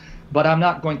herrings. But I'm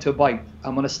not going to bite.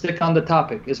 I'm going to stick on the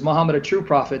topic. Is Muhammad a true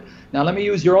prophet? Now let me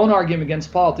use your own argument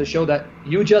against Paul to show that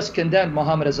you just condemned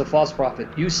Muhammad as a false prophet.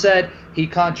 You said he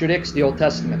contradicts the Old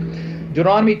Testament.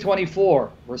 Deuteronomy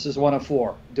 24, verses 1 of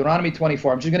 4. Deuteronomy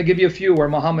 24. I'm just going to give you a few where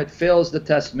Muhammad fails the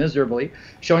test miserably,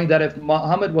 showing that if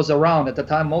Muhammad was around at the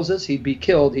time of Moses, he'd be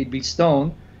killed, he'd be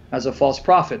stoned as a false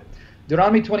prophet.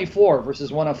 Deuteronomy 24,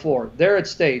 verses 1 of 4. There it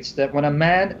states that when a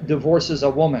man divorces a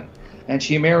woman and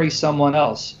she marries someone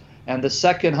else, and the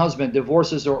second husband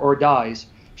divorces her or dies,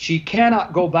 she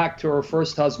cannot go back to her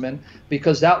first husband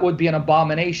because that would be an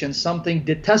abomination, something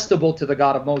detestable to the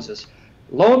God of Moses.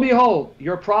 Lo and behold,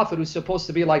 your prophet who's supposed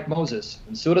to be like Moses,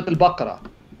 in Surah Al-Baqarah,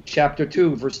 chapter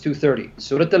 2, verse 230.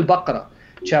 Surah Al-Baqarah,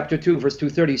 chapter 2, verse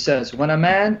 230 says, when a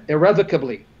man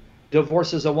irrevocably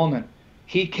divorces a woman,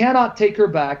 he cannot take her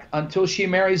back until she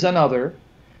marries another.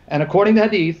 And according to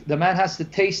Hadith, the man has to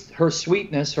taste her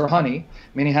sweetness, her honey,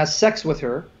 meaning he has sex with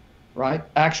her, right?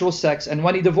 Actual sex. And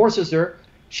when he divorces her,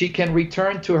 she can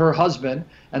return to her husband.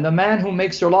 And the man who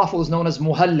makes her lawful is known as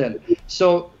muhallal.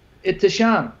 So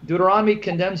Ehteshaam, Deuteronomy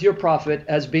condemns your prophet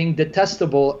as being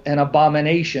detestable and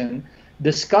abomination,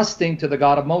 disgusting to the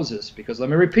God of Moses. Because let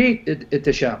me repeat,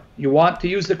 Ehteshaam, you want to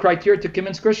use the criteria to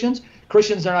convince Christians?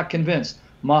 Christians are not convinced.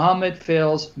 Muhammad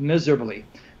fails miserably.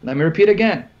 Let me repeat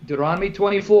again, Deuteronomy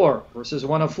 24, verses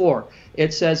 1 of 4.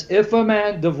 It says, if a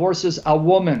man divorces a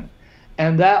woman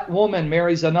and that woman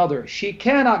marries another, she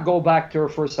cannot go back to her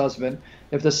first husband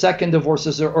if the second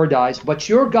divorces her or dies. But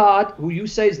your God, who you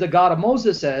say is the God of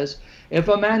Moses, says, if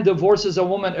a man divorces a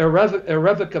woman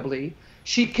irrevocably,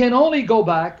 she can only go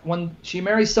back when she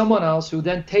marries someone else who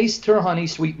then tastes her honey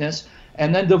sweetness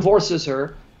and then divorces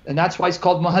her. And that's why it's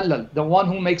called muhallal, the one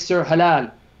who makes her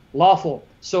halal, lawful.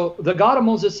 So the God of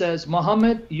Moses says,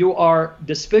 Muhammad, you are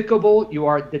despicable, you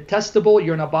are detestable,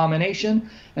 you're an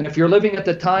abomination. And if you're living at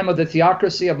the time of the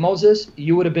theocracy of Moses,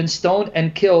 you would have been stoned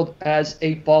and killed as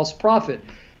a false prophet.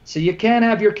 So you can't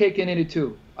have your cake and eat it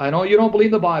too. I know you don't believe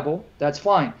the Bible, that's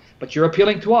fine. But you're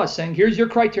appealing to us, saying, here's your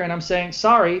criteria. And I'm saying,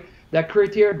 sorry, that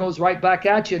criteria goes right back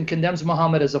at you and condemns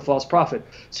Muhammad as a false prophet.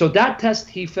 So that test,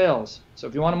 he fails. So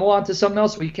if you want to move on to something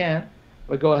else, we can.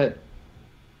 But go ahead.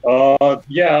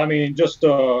 Yeah, I mean, just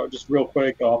real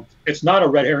quick, it's not a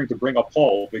red herring to bring up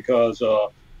Paul because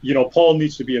Paul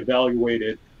needs to be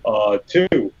evaluated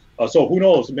too. So who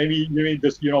knows? Maybe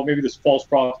this false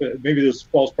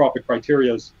prophet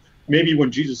criteria is maybe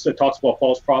when Jesus talks about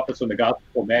false prophets in the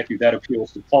Gospel of Matthew, that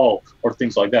appeals to Paul or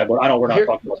things like that. But we're not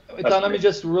talking about. Let me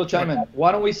just chime in.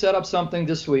 Why don't we set up something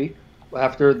this week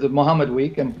after the Muhammad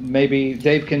week, and maybe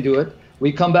Dave can do it.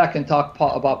 We come back and talk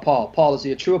about Paul. Paul, is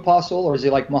he a true apostle or is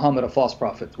he like Muhammad, a false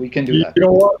prophet? We can do that. You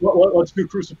know what? Let's do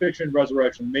crucifixion and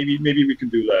resurrection. Maybe we can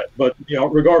do that. But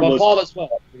regardless. Well, Paul as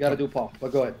well. We got to do Paul.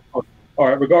 But go ahead. All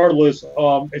right. Regardless,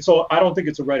 and so I don't think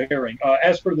it's a red herring.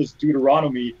 As for this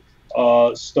Deuteronomy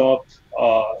stuff,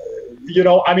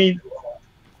 I mean,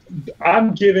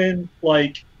 I'm given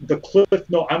like the Cliff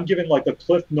Note. I'm given like the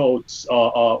Cliff Notes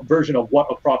version of what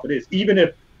a prophet is. Even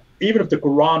if the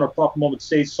Quran or Prophet Muhammad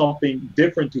says something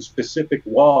different to specific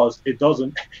laws, it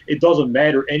doesn't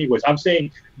matter anyways. I'm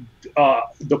saying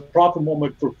the Prophet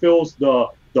Muhammad fulfills the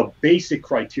basic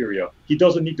criteria. He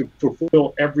doesn't need to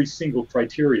fulfill every single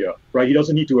criteria, right? He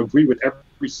doesn't need to agree with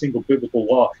every single biblical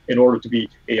law in order to be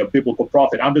a biblical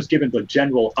prophet. I'm just giving the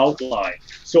general outline.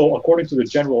 So according to the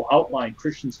general outline,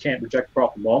 Christians can't reject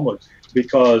Prophet Muhammad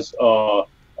because the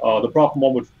Prophet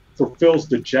Muhammad fulfills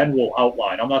the general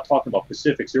outline. I'm not talking about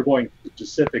specifics. You're going into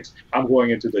specifics. I'm going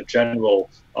into the general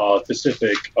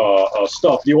specific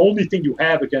stuff. The only thing you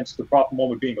have against the Prophet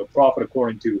Muhammad being a prophet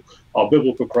according to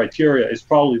biblical criteria is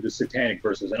probably the satanic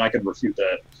verses, and I can refute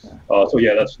that. So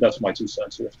yeah, that's my 2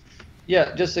 cents here.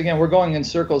 Yeah, just again, we're going in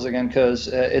circles again because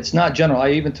it's not general. I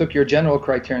even took your general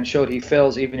criteria and showed he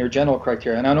fails even your general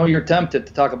criteria. And I know you're tempted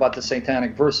to talk about the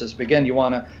satanic verses, but again, you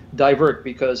want to divert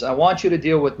because I want you to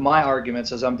deal with my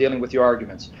arguments as I'm dealing with your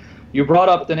arguments. You brought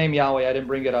up the name Yahweh. I didn't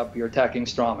bring it up. You're attacking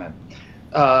strawman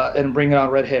and bring it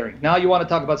on red herring. Now you want to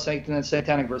talk about Satan and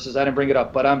satanic verses. I didn't bring it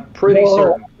up, but I'm pretty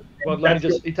certain. Well, let me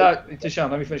just,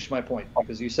 Ehteshaam, let me finish my point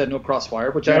because you said no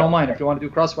crossfire, which I don't mind. If you want to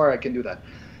do crossfire, I can do that.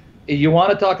 You want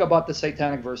to talk about the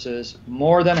satanic verses,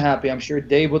 more than happy. I'm sure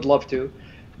Dave would love to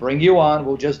bring you on.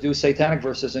 We'll just do satanic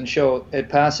verses and show it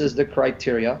passes the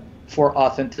criteria for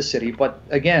authenticity. But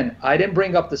again, I didn't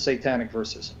bring up the satanic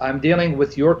verses. I'm dealing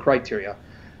with your criteria.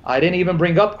 I didn't even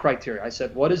bring up criteria. I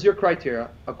said, what is your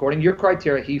criteria? According to your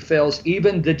criteria, he fails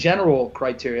even the general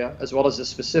criteria as well as the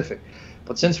specific.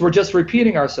 But since we're just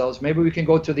repeating ourselves, maybe we can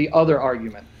go to the other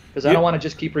argument. Because I don't want to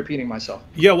just keep repeating myself.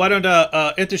 Yeah, why don't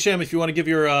Ehteshaam, if you want to give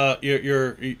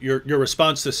your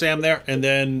response to Sam there, and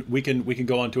then we can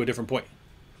go on to a different point.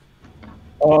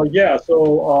 Yeah.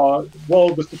 So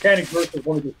well, the satanic verses.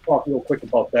 Let me just talk real quick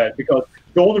about that because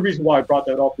the only reason why I brought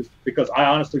that up is because I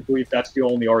honestly believe that's the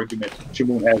only argument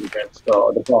Shamoun has against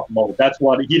the Prophet Muhammad. That's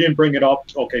why he didn't bring it up.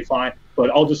 Okay, fine. But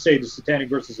I'll just say the satanic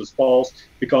verses is false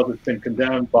because it's been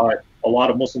condemned by a lot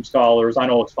of Muslim scholars. I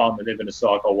know it's found in Ibn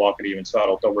Ishaq, al-Waqidi, and Sa'd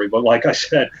al-Tabari, but like I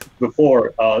said before,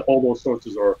 all those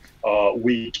sources are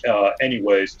weak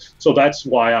anyways. So that's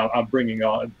why I'm bringing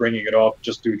it up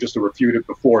just to refute it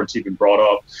before it's even brought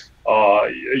up.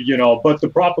 But the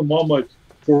Prophet Muhammad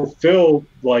fulfilled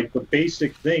like the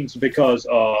basic things because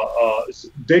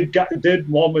did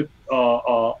Muhammad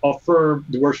affirm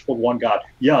the worship of one God?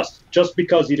 Yes. Just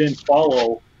because he didn't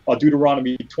follow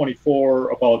Deuteronomy 24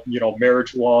 about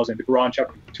marriage laws and the Quran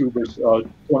chapter 2 verse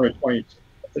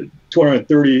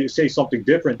 230 say something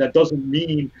different, that doesn't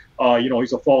mean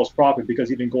he's a false prophet because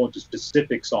he didn't go into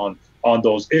specifics on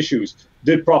those issues.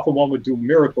 Did Prophet Muhammad do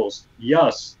miracles?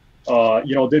 Yes.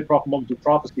 Did Prophet Muhammad do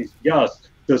prophecies? Yes.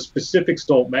 The specifics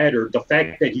don't matter. The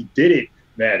fact that he did it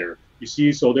matter. You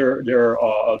see, so there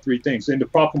are three things. And the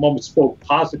Prophet Muhammad spoke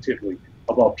positively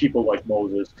about people like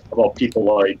Moses, about people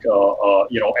like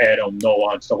Adam,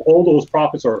 Noah, and stuff. All those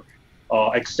prophets are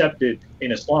accepted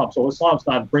in Islam. So Islam's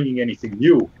not bringing anything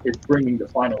new. It's bringing the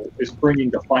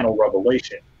final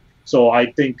revelation. So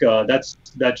I think that's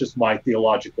just my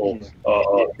theological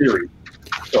theory.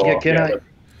 So,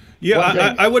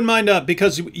 I wouldn't mind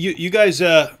because you guys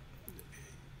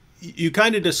you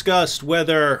kind of discussed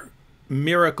whether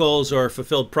miracles or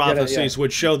fulfilled prophecies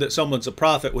would show that someone's a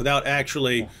prophet without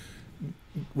actually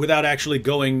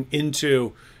going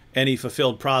into any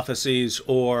fulfilled prophecies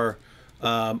or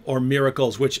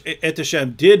miracles, which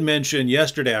Ehteshaam did mention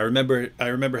yesterday. I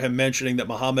remember him mentioning that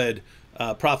Muhammad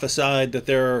prophesied that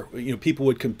people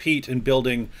would compete in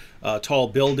building tall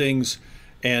buildings,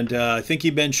 and I think he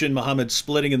mentioned Muhammad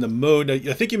splitting in the moon. I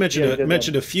think you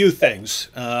mentioned a few things,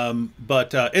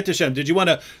 but Ehteshaam, did you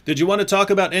want to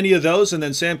talk about any of those, and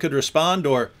then Sam could respond,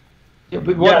 or? Yeah,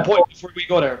 but one point before we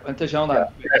go there, Ehteshaam,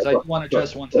 because I want to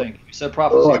address one thing. You said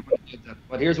prophecy,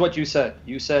 but here's what you said.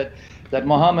 You said that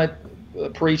Muhammad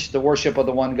preached the worship of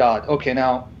the one God. Okay,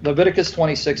 now Leviticus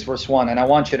 26 verse 1, and I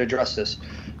want you to address this.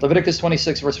 Leviticus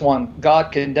 26 verse 1,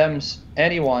 God condemns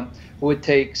anyone who would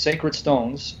take sacred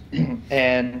stones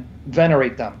and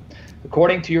venerate them.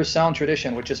 According to your sound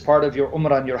tradition, which is part of your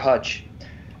Umrah and your Hajj,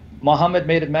 Muhammad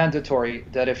made it mandatory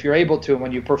that if you're able to,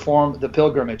 when you perform the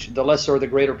pilgrimage, the lesser or the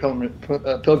greater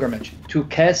pilgrimage, to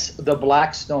kiss the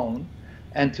black stone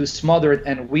and to smother it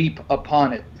and weep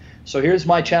upon it. So here's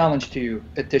my challenge to you,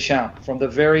 Ehteshaam, from the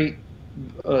very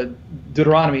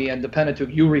Deuteronomy and the Pentateuch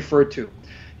you referred to.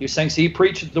 You're saying, see, he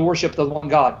preached the worship of the one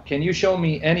God. Can you show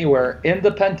me anywhere in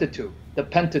the Pentateuch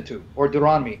or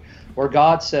Deuteronomy, where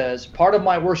God says, part of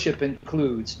my worship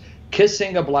includes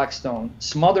kissing a black stone,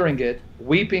 smothering it,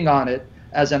 weeping on it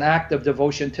as an act of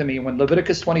devotion to me, when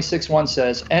Leviticus 26:1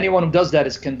 says, anyone who does that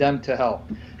is condemned to hell.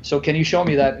 So can you show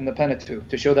me that in the Pentateuch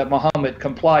to show that Muhammad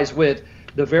complies with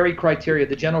the very criteria,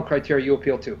 the general criteria you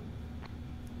appeal to?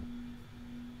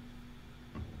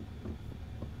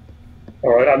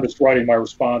 All right, I'm just writing my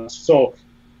response. So,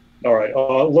 all right,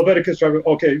 Leviticus.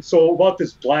 Okay, so about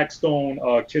this black stone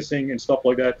kissing and stuff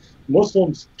like that,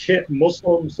 Muslims,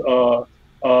 the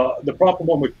Prophet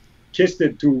Muhammad kissed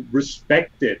it to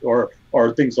respect it, or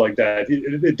things like that.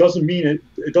 It doesn't mean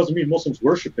Muslims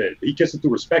worship it. He kissed it to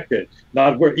respect it.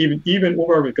 Not where even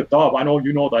Umar bin Khattab, I know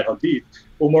you know that hadith.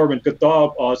 Umar bin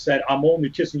Khattab said, "I'm only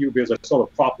kissing you because I saw the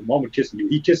Prophet Muhammad kissing you."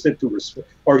 He kissed it to respect,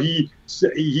 or he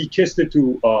kissed it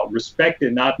to respect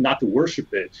it, not to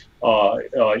worship it.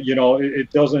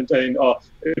 It doesn't. And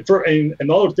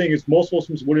another thing is, most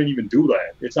Muslims wouldn't even do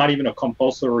that. It's not even a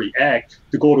compulsory act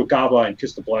to go to Kaaba and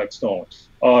kiss the black stone.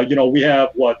 We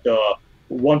have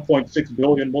 1.6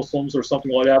 billion Muslims or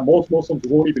something like that. Most Muslims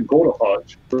won't even go to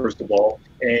Hajj, first of all,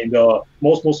 and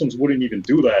most Muslims wouldn't even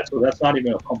do that. So that's not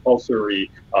even a compulsory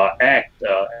act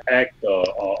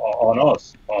on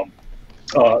us.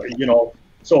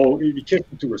 So you kiss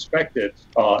it to respect it,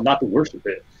 not to worship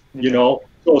it.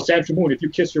 So Sam Shamoun, if you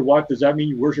kiss your wife, does that mean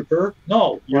you worship her?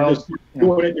 No, you're just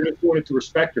doing it to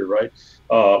respect her, right?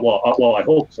 Well, I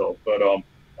hope so, but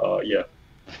yeah.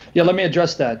 Yeah, let me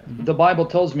address that. The Bible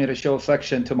tells me to show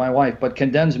affection to my wife, but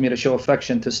condemns me to show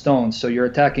affection to stones. So you're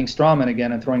attacking strawmen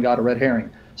again and throwing out a red herring.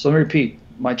 So let me repeat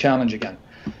my challenge again.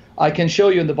 I can show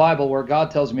you in the Bible where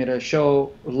God tells me to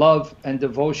show love and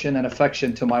devotion and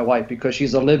affection to my wife because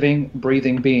she's a living,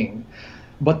 breathing being.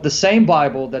 But the same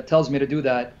Bible that tells me to do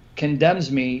that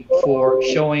condemns me for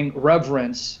showing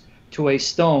reverence to a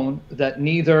stone that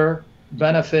neither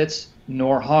benefits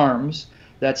nor harms,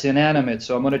 that's inanimate.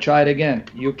 So I'm going to try it again.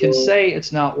 You can say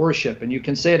it's not worship, and you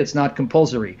can say it's not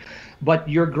compulsory, but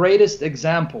your greatest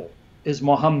example is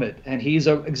Muhammad, and he's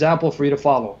an example for you to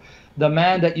follow. The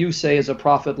man that you say is a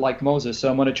prophet like Moses. So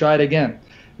I'm going to try it again.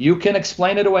 You can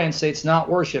explain it away and say it's not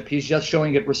worship. He's just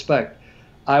showing it respect.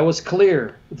 I was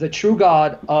clear. The true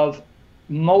God of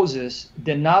Moses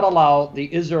did not allow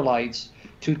the Israelites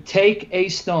to take a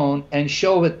stone and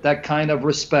show it that kind of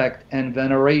respect and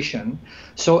veneration.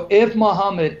 So if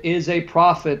Muhammad is a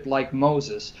prophet like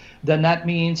Moses, then that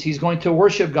means he's going to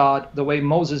worship God the way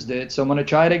Moses did. So I'm going to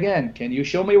try it again. Can you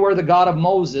show me where the God of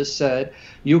Moses said,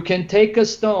 you can take a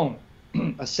stone,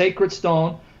 a sacred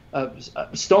stone, a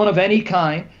stone of any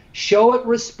kind, show it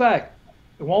respect.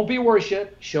 It won't be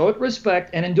worship, show it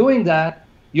respect. And in doing that,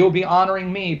 you'll be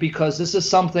honoring me because this is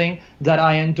something that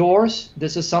I endorse.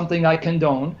 This is something I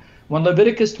condone. When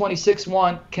Leviticus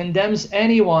 26:1 condemns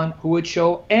anyone who would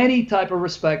show any type of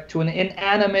respect to an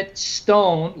inanimate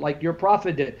stone like your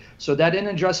prophet did. So that didn't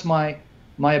address my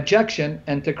objection.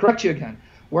 And to correct you again,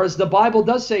 Whereas the Bible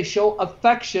does say, show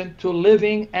affection to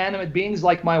living, animate beings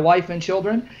like my wife and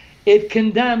children. It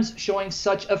condemns showing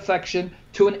such affection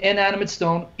to an inanimate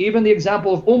stone. Even the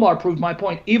example of Umar proved my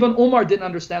point. Even Umar didn't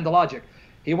understand the logic.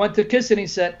 He went to kiss it and he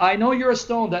said, I know you're a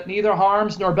stone that neither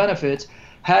harms nor benefits.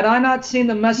 Had I not seen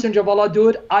the messenger of Allah do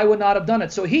it, I would not have done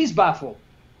it. So he's baffled.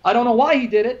 I don't know why he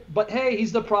did it, but hey,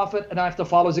 he's the prophet and I have to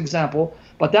follow his example.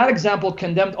 But that example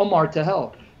condemned Umar to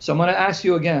hell. So I'm going to ask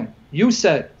you again. You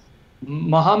said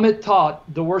Muhammad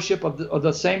taught the worship of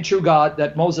the same true God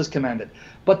that Moses commanded.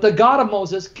 But the God of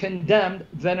Moses condemned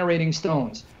venerating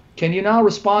stones. Can you now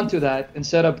respond to that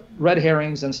instead of red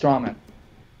herrings and straw men?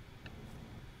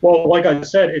 Well, like I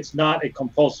said, it's not a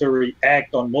compulsory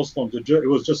act on Muslims. It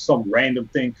was just some random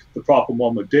thing the Prophet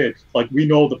Muhammad did. Like, we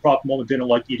know the Prophet Muhammad didn't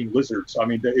like eating lizards. I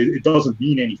mean, it doesn't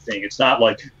mean anything. It's not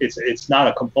like it's not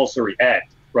a compulsory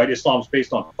act, right? Islam's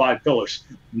based on 5 pillars,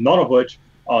 none of which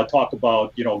talk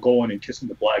about, you know, going and kissing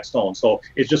the black stone. So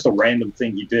it's just a random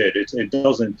thing he did.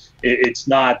 It's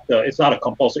not a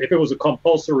compulsory. If it was a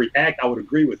compulsory act, I would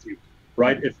agree with you,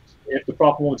 right? If the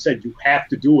Prophet Muhammad said you have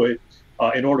to do it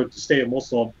in order to stay a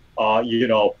Muslim,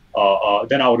 then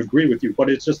I would agree with you. But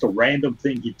it's just a random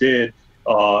thing he did,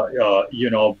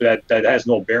 that has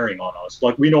no bearing on us.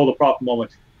 Like, we know the Prophet Muhammad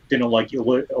didn't like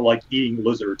eating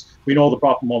lizards. We know the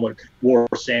Prophet Muhammad wore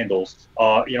sandals.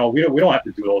 We don't have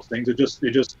to do those things. He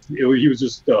was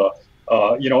just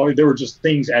there were just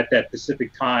things at that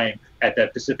specific time, at that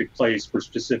specific place for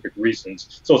specific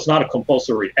reasons. So it's not a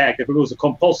compulsory act. If it was a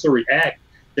compulsory act,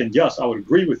 then yes, I would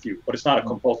agree with you, but it's not a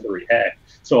compulsory act.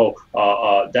 So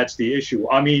that's the issue.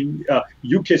 I mean,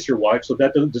 you kiss your wife, so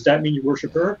does that mean you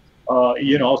worship her?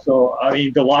 So I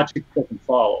mean, the logic doesn't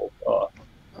follow.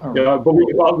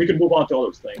 But we can move on to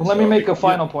other things. Well, let me make a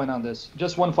final point on this.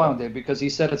 Just one final, Dave, because he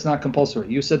said it's not compulsory.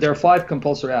 You said there are 5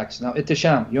 compulsory acts. Now,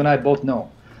 Ehteshaam, you and I both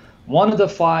know. One of the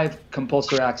 5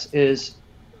 compulsory acts is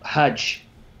Hajj,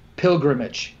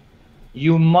 pilgrimage.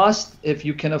 You must, if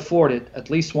you can afford it,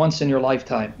 at least once in your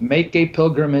lifetime, make a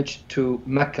pilgrimage to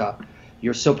Mecca.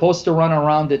 You're supposed to run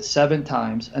around it 7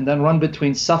 times, and then run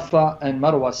between Safa and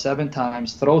Marwa 7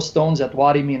 times, throw stones at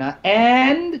Wadi Mina,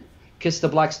 and kiss the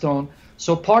black stone.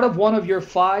 So part of one of your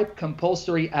 5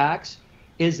 compulsory acts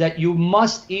is that you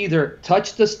must either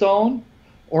touch the stone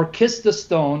or kiss the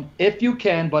stone if you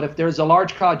can, but if there's a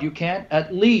large crowd, you can't.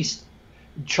 At least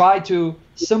try to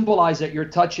symbolize that you're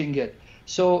touching it.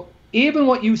 So even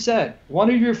what you said, one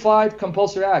of your 5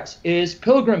 compulsory acts is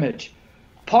pilgrimage.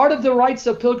 Part of the rites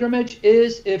of pilgrimage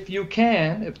is, if you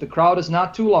can, if the crowd is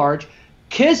not too large,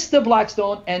 kiss the black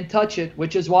stone and touch it,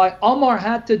 which is why Omar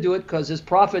had to do it, because his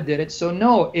prophet did it. So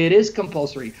no, it is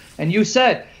compulsory. And you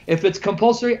said, if it's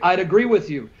compulsory, I'd agree with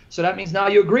you. So that means now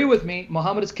you agree with me,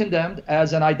 Muhammad is condemned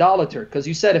as an idolater, because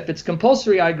you said, if it's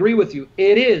compulsory, I agree with you.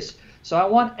 It is. So I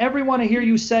want everyone to hear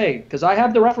you say, because I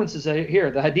have the references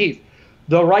here, the hadith,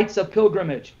 the rites of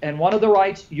pilgrimage. And one of the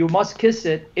rites, you must kiss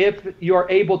it if you're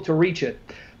able to reach it.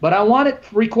 But I want it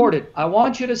recorded. I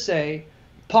want you to say,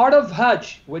 part of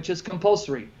Hajj, which is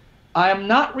compulsory, I am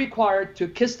not required to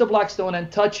kiss the black stone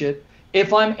and touch it.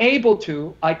 If I'm able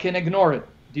to, I can ignore it.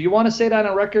 Do you want to say that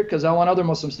on record? Because I want other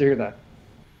Muslims to hear that.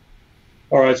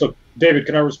 All right. So, David,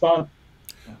 can I respond?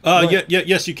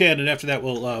 Yes, you can. And after that,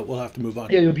 we'll have to move on.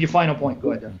 Yeah, your final point.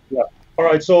 Go ahead. Dan. Yeah. All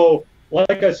right. So,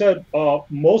 like I said,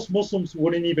 most Muslims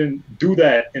wouldn't even do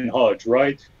that in Hajj,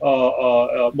 right?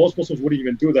 Most Muslims wouldn't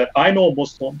even do that. I know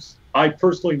Muslims. I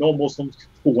personally know Muslims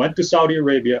who went to Saudi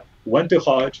Arabia, went to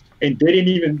Hajj, and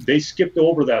they skipped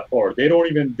over that part. They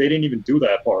didn't even do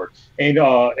that part. And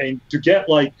to get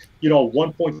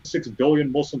 1.6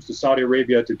 billion Muslims to Saudi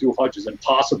Arabia to do Hajj is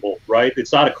impossible, right?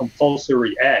 It's not a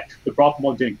compulsory act. The Prophet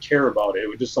Muhammad didn't care about it. It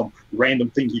was just some random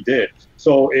thing he did.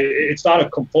 So it's not a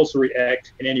compulsory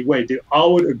act in any way. I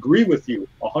would agree with you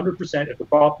 100% if the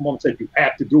Prophet Muhammad said you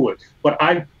have to do it. But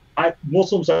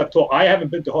Muslims have told, I haven't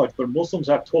been to Hajj, but Muslims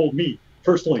have told me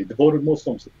personally, devoted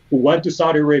Muslims who went to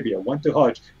Saudi Arabia, went to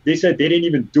Hajj, they said they didn't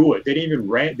even do it. They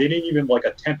didn't even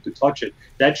attempt to touch it.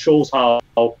 That shows how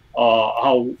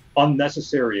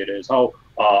unnecessary it is, how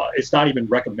it's not even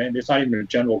recommended. It's not even a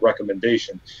general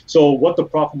recommendation. So what the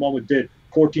Prophet Muhammad did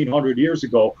 1,400 years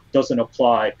ago doesn't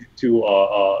apply to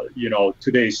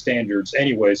today's standards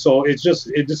anyway. So this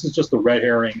is just a red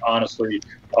herring, honestly.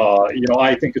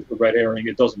 I think it's a red herring.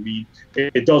 It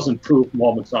doesn't prove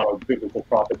Muhammad's not a biblical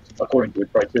prophet according to the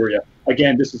criteria.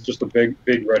 Again, this is just a big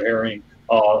red herring.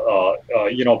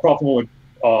 Prophet Muhammad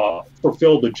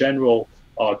fulfilled the general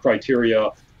criteria.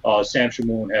 Sam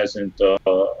Shamoun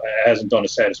hasn't done a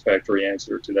satisfactory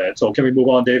answer to that. So can we move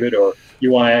on, David, or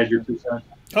you want to add your 2 cents?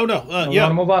 Oh no,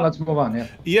 yeah. Move on. Let's move on. Yeah.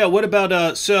 Yeah. What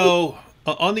about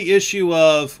On the issue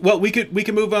of, well, we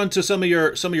can move on to some of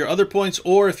your other points,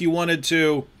 or if you wanted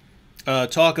to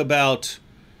talk about,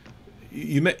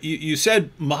 you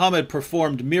said Muhammad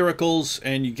performed miracles,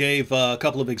 and you gave a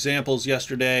couple of examples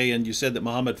yesterday, and you said that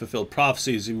Muhammad fulfilled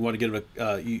prophecies. If you want to give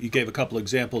you gave a couple of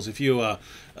examples. If you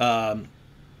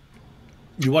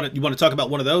you want to talk about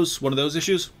one of those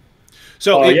issues.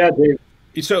 So yeah, Dave.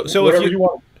 So Whatever if you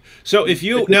want. So if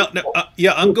you now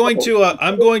yeah, I'll go ahead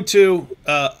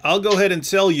and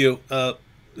tell you,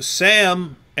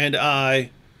 Sam and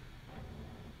I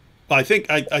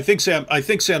think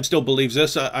Sam still believes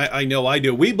this. I know I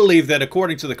do. We believe that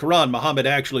according to the Quran, Muhammad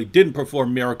actually didn't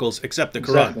perform miracles except the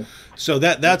Quran. Exactly. So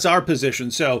that's our position.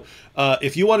 So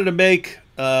if you wanted to make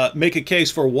a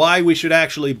case for why we should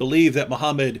actually believe that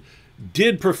Muhammad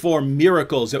did perform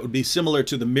miracles that would be similar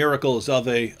to the miracles of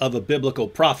a biblical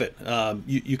prophet,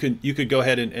 you could go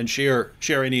ahead and share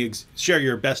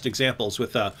your best examples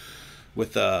with the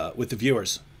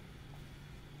viewers.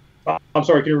 I'm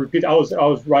sorry. Can you repeat? I was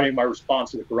writing my response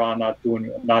to the Quran,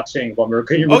 not saying about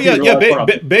miracles. Can you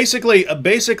repeat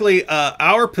Basically,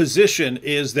 our position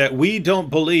is that we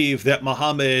don't believe that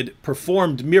Muhammad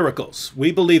performed miracles.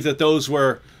 We believe that those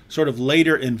were sort of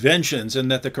later inventions,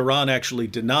 and that the Quran actually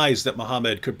denies that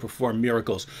Muhammad could perform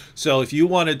miracles. So if you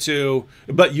wanted to,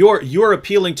 but you're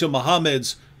appealing to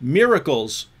Muhammad's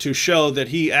miracles to show that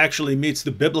he actually meets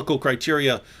the biblical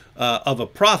criteria of a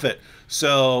prophet.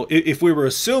 So if we were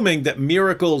assuming that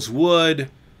miracles would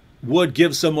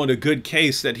give someone a good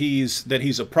case that he's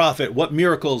a prophet, what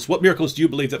miracles do you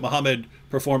believe that Muhammad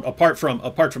performed apart from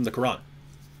the Quran?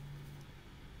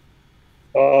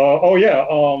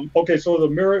 Okay, so the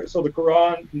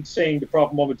Quran saying the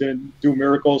Prophet Muhammad didn't do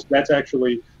miracles, that's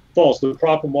actually false. The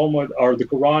Prophet Muhammad, or the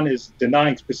Quran, is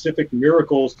denying specific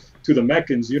miracles to the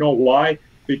Meccans. You know why?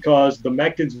 Because the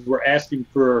Meccans were asking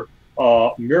for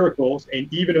miracles,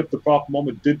 and even if the Prophet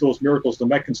Muhammad did those miracles, the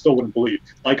Meccans still wouldn't believe.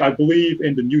 Like, I believe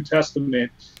in the New Testament,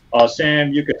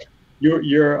 Sam, you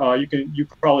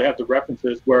probably have the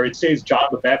references where it says John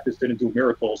the Baptist didn't do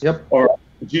miracles. Yep. Or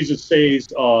Jesus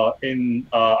says I'm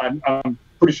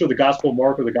pretty sure the Gospel of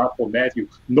Mark or the Gospel of Matthew,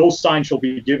 no sign shall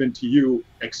be given to you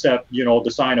except,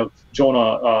 the sign of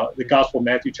Jonah. The Gospel of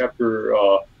Matthew chapter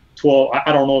 12.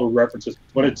 I don't know the references,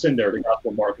 but it's in there, the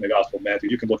Gospel of Mark and the Gospel of Matthew.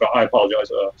 You can look up, I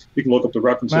apologize, you can look up the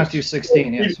references. Matthew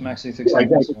 16, yes, Matthew 16.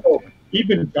 Exactly. So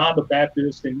even John the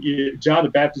Baptist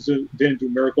didn't do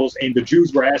miracles, and the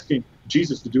Jews were asking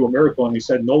Jesus to do a miracle, and he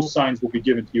said, no signs will be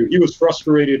given to you. He was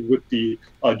frustrated with the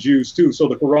Jews too. So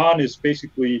the Quran is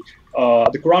basically,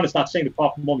 the Quran is not saying the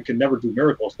Prophet Muhammad can never do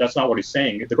miracles. That's not what he's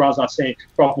saying. The Quran is not saying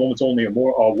Prophet Muhammad's only a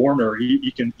warner.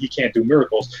 He can't do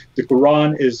miracles. The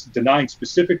Quran is denying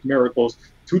specific miracles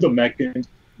to the Meccans,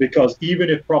 because even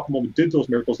if Prophet Muhammad did those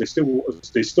miracles,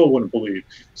 they still wouldn't believe.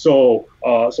 So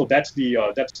that's the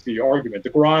argument. The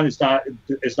Quran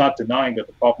is not denying that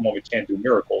the Prophet Muhammad can't do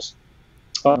miracles.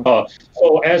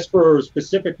 So as for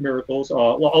specific miracles,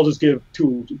 I'll just give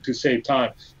two to save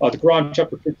time. The Quran,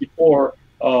 chapter 54,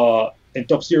 and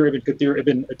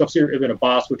Tafsir ibn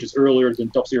Abbas, which is earlier than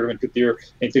Tafsir ibn Kathir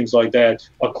and things like that.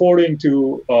 According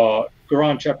to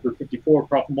Quran chapter 54,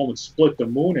 Prophet Muhammad split the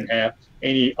moon in half,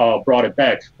 and he brought it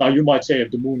back. Now you might say,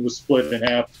 if the moon was split in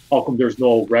half, how come there's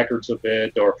no records of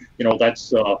it? Or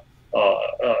that's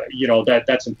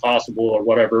that's impossible or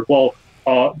whatever. Well,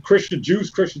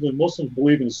 Jews, Christians, and Muslims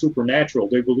believe in the supernatural.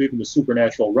 They believe in the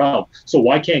supernatural realm. So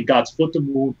why can't God split the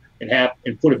moon in half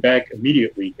and put it back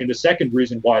immediately? And the second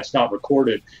reason why it's not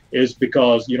recorded is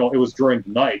because, it was during the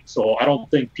night. So I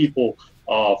don't think people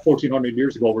 1,400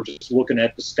 years ago were just looking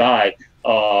at the sky,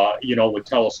 with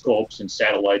telescopes and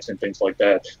satellites and things like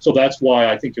that. So that's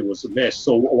why I think it was a miss.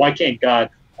 So why can't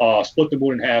God split the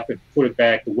moon in half and put it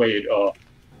back the way it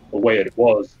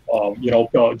was?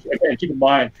 Again, keep in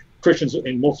mind, Christians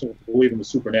and Muslims believe in the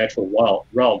supernatural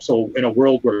realm. So in a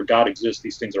world where God exists,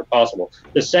 these things are possible.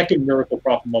 The second miracle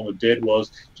Prophet Muhammad did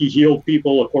was he healed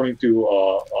people. According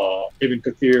to Ibn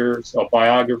Kathir's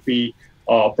biography,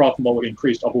 Prophet Muhammad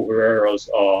increased Abu Huraira's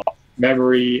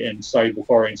memory in Sahih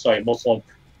Bukhari and Sahih Muslim.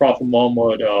 Prophet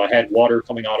Muhammad had water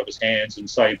coming out of his hands in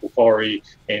Sahih Bukhari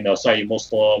and Sahih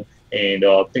Muslim, and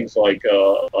things like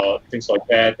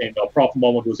that. And Prophet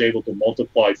Muhammad was able to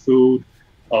multiply food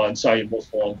in Sahih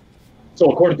Muslim. So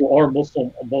according to our most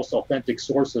authentic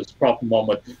sources, Prophet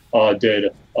Muhammad did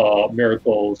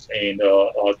miracles and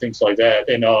things like that.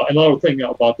 And another thing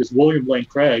about this, William Lane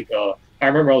Craig, I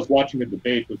remember I was watching a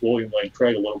debate with William Lane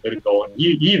Craig a little bit ago, and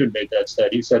he even made that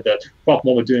stat. He said that Prophet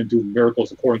Muhammad didn't do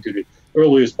miracles according to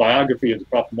earliest biography of the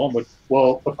Prophet Muhammad.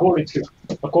 Well, according to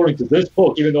this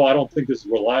book, even though I don't think this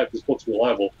book's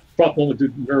reliable, Prophet Muhammad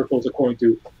did miracles according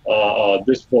to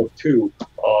this book too.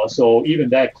 So even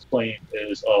that claim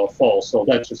is false. So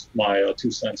that's just my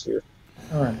 2 cents here.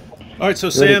 All right. All right, so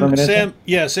Sam,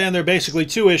 there are basically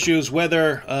 2 issues: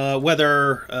 whether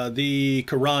the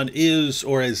Quran is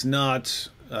or is not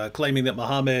claiming that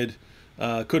Muhammad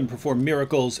couldn't perform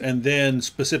miracles, and then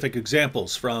specific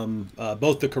examples from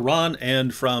both the Quran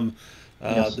and from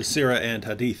the Sirah and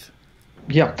Hadith.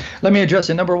 Yeah, let me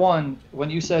address it. Number one, when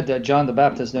you said that John the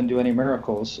Baptist didn't do any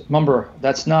miracles, remember,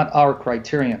 that's not our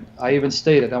criterion. I even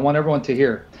stated, I want everyone to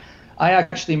hear, I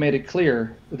actually made it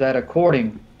clear that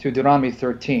according to Deuteronomy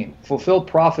 13, fulfilled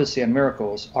prophecy and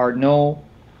miracles are no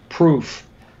proof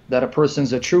that a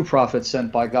person's a true prophet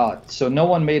sent by God. So no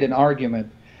one made an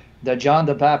argument that John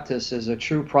the Baptist is a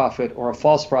true prophet or a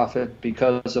false prophet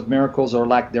because of miracles or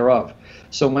lack thereof.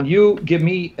 So when you give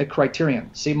me a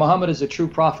criterion, see, Muhammad is a true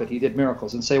prophet, he did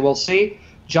miracles, and say, well, see,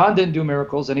 John didn't do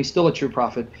miracles and he's still a true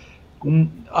prophet.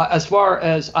 As far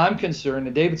as I'm concerned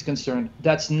and David's concerned,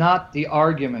 that's not the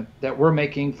argument that we're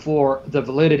making for the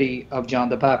validity of John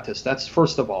the Baptist. That's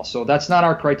first of all. So that's not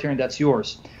our criterion, that's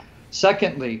yours.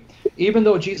 Secondly, even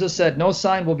though Jesus said no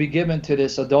sign will be given to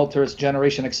this adulterous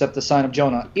generation except the sign of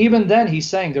Jonah, even then he's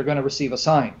saying they're going to receive a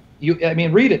sign.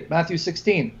 Read it, Matthew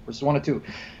 16, verses 1 and 2.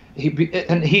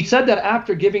 He said that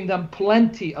after giving them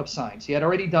plenty of signs. He had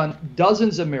already done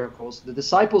dozens of miracles. The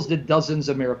disciples did dozens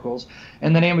of miracles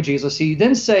in the name of Jesus. He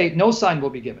didn't say no sign will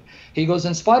be given. He goes,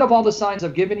 in spite of all the signs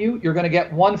I've given you, you're going to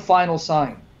get one final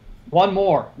sign. One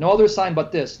more. No other sign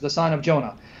but this, the sign of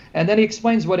Jonah. And then he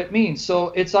explains what it means. So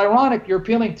it's ironic you're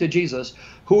appealing to Jesus,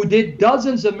 who did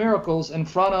dozens of miracles in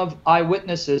front of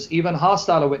eyewitnesses, even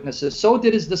hostile witnesses. So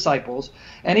did his disciples.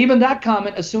 And even that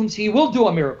comment assumes he will do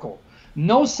a miracle.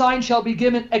 No sign shall be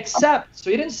given except, so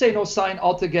he didn't say no sign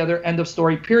altogether, end of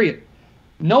story, period.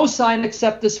 No sign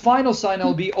except this final sign,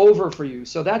 it'll be over for you.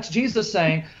 So that's Jesus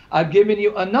saying, I've given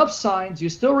you enough signs, you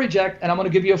still reject, and I'm going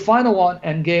to give you a final one,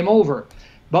 and game over.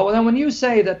 But then when you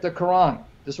say that the Quran,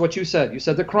 this is what you said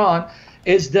the Quran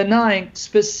is denying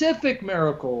specific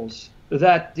miracles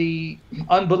that the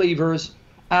unbelievers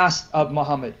asked of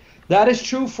Muhammad. That is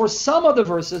true for some of the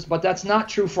verses, but that's not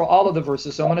true for all of the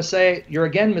verses. So I'm going to say you're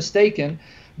again mistaken,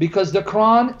 because the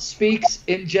Quran speaks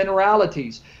in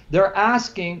generalities. They're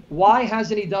asking, why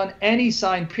hasn't he done any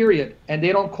sign, period? And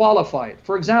they don't qualify it.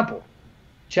 For example,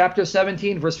 chapter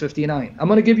 17, verse 59. I'm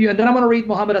going to give you, and then I'm going to read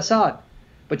Muhammad Assad.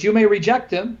 But you may reject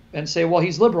him and say, well,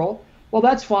 he's liberal. Well,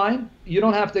 that's fine. You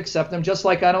don't have to accept him, just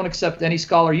like I don't accept any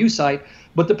scholar you cite.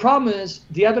 But the problem is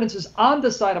the evidence is on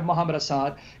the side of Muhammad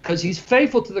Assad because he's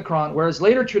faithful to the Quran, whereas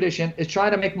later tradition is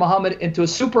trying to make Muhammad into a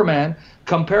Superman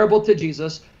comparable to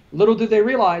Jesus. Little do they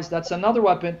realize that's another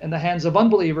weapon in the hands of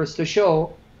unbelievers to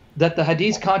show that the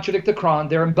hadiths contradict the Quran.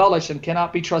 They're embellished and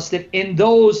cannot be trusted in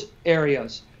those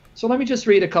areas. So let me just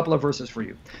read a couple of verses for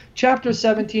you. Chapter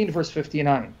 17, verse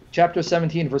 59. Chapter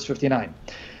 17, verse 59.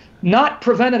 Nothing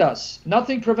prevented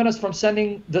us from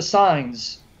sending the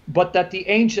signs, but that the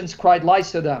ancients cried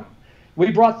lies to them. We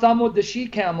brought Thamud the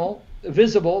she-camel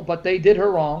visible, but they did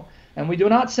her wrong. And we do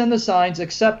not send the signs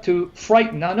except to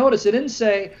frighten. Now notice, it didn't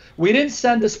say, we didn't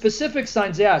send the specific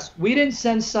signs they asked. We didn't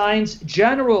send signs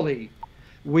generally.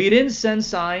 We didn't send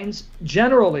signs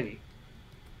generally.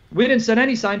 We didn't send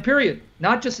any sign, period.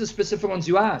 Not just the specific ones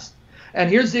you asked. And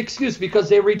here's the excuse, because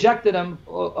they rejected them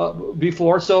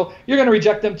before, so you're going to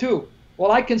reject them too.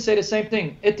 Well, I can say the same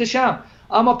thing. Ehteshaam,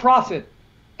 I'm a prophet,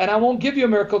 and I won't give you a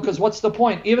miracle because what's the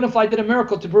point? Even if I did a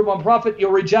miracle to prove I'm a prophet,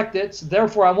 you'll reject it. So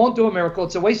therefore, I won't do a miracle.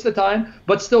 It's a waste of time,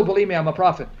 but still, believe me, I'm a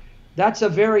prophet. That's a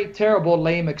very terrible,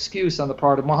 lame excuse on the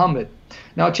part of Muhammad.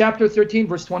 Now, chapter 13,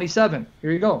 verse 27.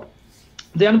 Here you go.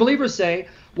 The unbelievers say,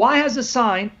 why has a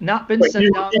sign not been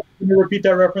sent down? Can you repeat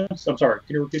that reference? I'm sorry.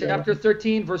 Can you repeat that? Chapter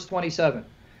 13, verse 27. Okay.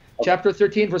 Chapter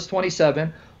 13, verse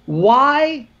 27.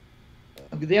 Why,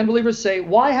 the unbelievers say,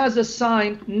 why has a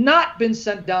sign not been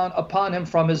sent down upon him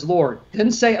from his Lord?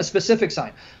 Didn't say a specific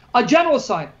sign. A general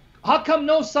sign. How come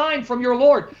no sign from your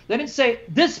Lord? They didn't say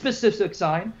this specific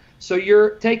sign. So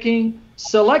you're taking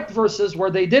select verses where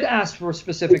they did ask for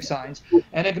specific signs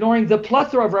and ignoring the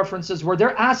plethora of references where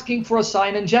they're asking for a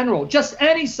sign in general. Just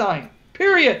any sign,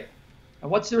 period. And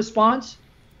what's the response?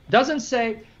 Doesn't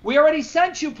say, we already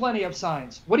sent you plenty of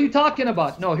signs. What are you talking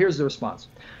about? No, here's the response.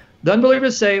 The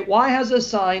unbelievers say, why has a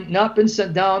sign not been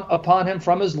sent down upon him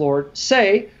from his Lord?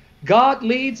 Say, God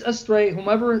leads astray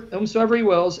whomsoever he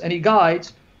wills, and he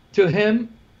guides to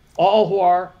him all who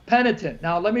are penitent.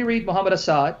 Now, let me read Muhammad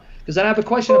Assad, because I have a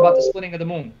question about the splitting of the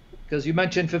moon, because you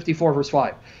mentioned 54 verse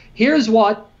 5. Here's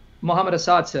what Muhammad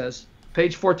Assad says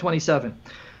page 427.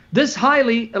 This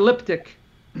highly elliptic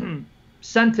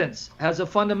sentence has a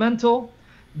fundamental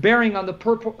bearing on the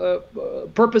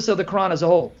purpose of the Quran as a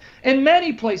whole. In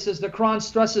many places, the Quran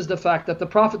stresses the fact that the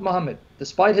Prophet Muhammad,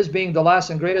 despite his being the last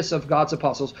and greatest of God's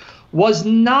apostles, was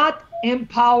not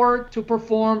empowered to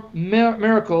perform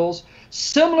miracles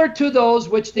similar to those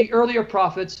which the earlier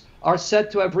prophets are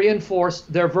said to have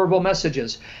reinforced their verbal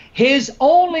messages. His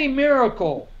only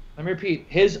miracle, let me repeat,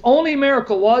 his only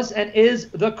miracle was and is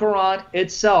the Quran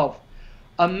itself.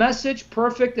 A message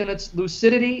perfect in its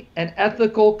lucidity and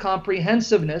ethical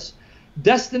comprehensiveness,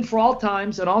 destined for all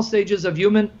times and all stages of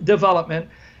human development,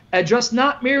 addressed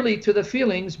not merely to the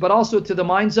feelings but also to the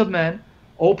minds of men,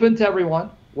 open to everyone,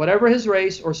 whatever his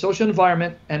race or social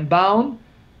environment, and bound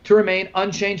to remain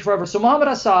unchanged forever. So Muhammad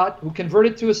Assad, who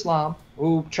converted to Islam,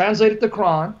 who translated the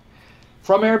Quran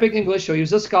from Arabic English, so he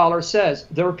was a scholar, says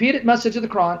the repeated message of the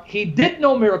Quran, he did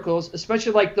no miracles,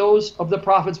 especially like those of the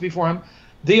prophets before him.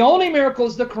 The only miracle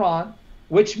is the Quran,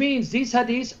 which means these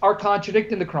hadiths are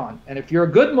contradicting the Quran. And if you're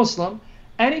a good Muslim,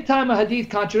 anytime a hadith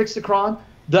contradicts the Quran,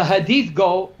 the hadith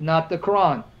go, not the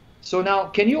Quran. So now,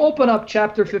 can you open up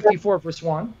chapter 54, verse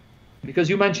 1?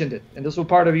 Because you mentioned it, and this was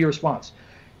part of your response.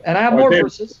 And I have more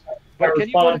verses. But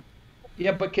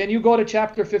can you go to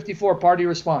chapter 54, part of your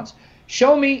response?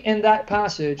 Show me in that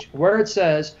passage where it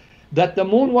says that the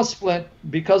moon was split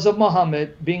because of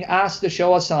Muhammad being asked to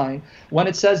show a sign. When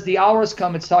it says the hour has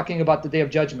come, it's talking about the day of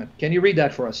judgment. Can you read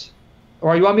that for us?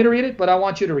 Or you want me to read it? But I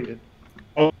want you to read it.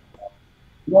 Oh,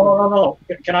 no.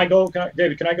 Can I go?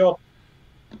 David, can I go?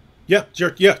 Yeah,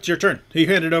 it's your turn. He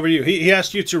handed it over to you. He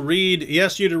asked you to read. He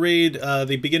asked you to read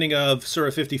the beginning of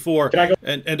Surah 54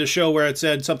 and to show where it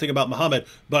said something about Muhammad.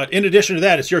 But in addition to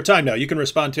that, it's your time now. You can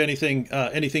respond to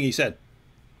anything he said.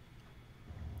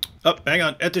 Oh, hang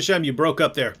on, Ehteshaam, you broke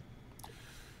up there.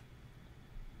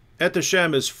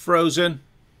 Ehteshaam is frozen.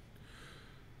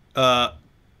 Ehteshaam,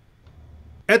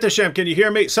 can you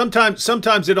hear me? Sometimes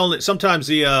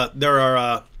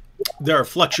there are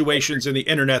fluctuations in the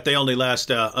internet. They only last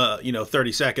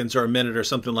 30 seconds or a minute or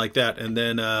something like that, and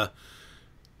then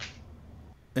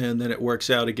it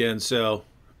works out again. So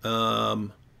yeah,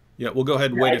 we'll go ahead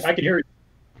and wait. I can hear you.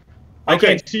 Okay. I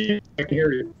can't see you. I can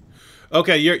hear you.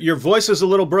 Okay, your voice is a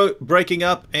little breaking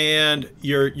up, and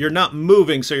you're not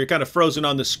moving, so you're kind of frozen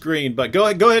on the screen. But go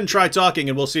ahead and try talking,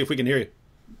 and we'll see if we can hear you.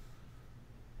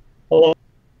 Hello.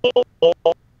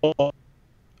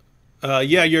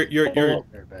 Yeah, you're hearing?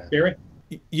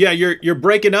 Yeah, you're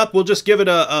breaking up. We'll just give it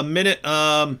a minute.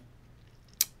 We'll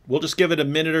just give it a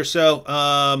minute or so.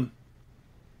 I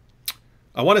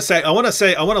want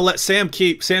to let Sam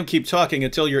keep talking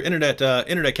until your internet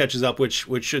catches up, which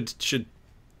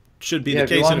should be the case.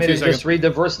 If you want in a me few to seconds. just read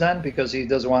the verse then, because he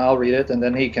doesn't want, I'll read it and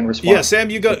then he can respond. Yeah, Sam,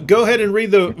 you go ahead and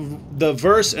read the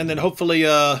verse, and then hopefully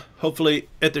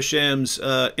Ehteshaam's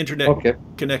internet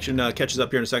connection catches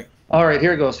up here in a second. All right,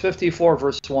 here goes 54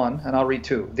 verse 1, and I'll read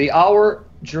 2. The hour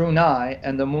drew nigh,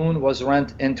 and the moon was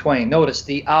rent in twain. Notice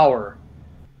the hour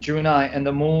drew nigh, and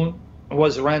the moon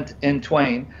was rent in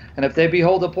twain. And if they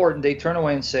behold a portent, they turn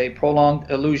away and say,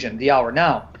 prolonged illusion, the hour.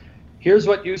 Now, here's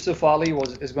what Yusuf Ali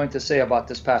is going to say about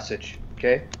this passage.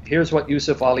 Okay, here's what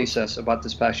Yusuf Ali says about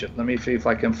this passage. Let me see if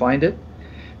I can find it.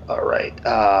 All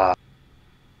right.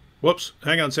 Whoops,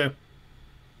 hang on, Sam.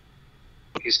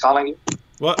 He's calling you.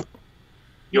 What?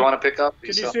 You want to pick up? Can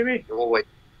you see me? We'll wait.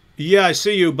 Yeah, I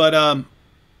see you, but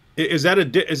is that a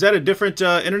different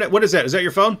internet? What is that? Is that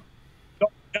your phone? No,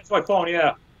 that's my phone.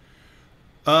 Yeah.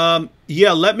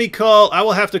 Yeah. Let me call. I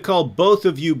will have to call both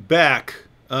of you back.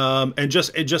 And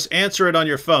just answer it on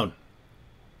your phone.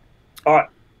 All right.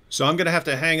 So I'm gonna have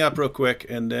to hang up real quick,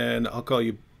 and then I'll call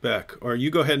you back. Or you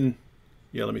go ahead and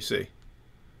let me see.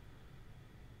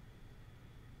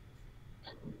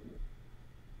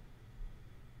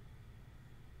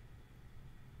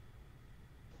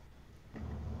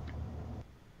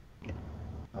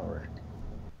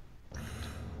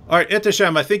 All right,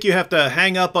 Ehteshaam, I think you have to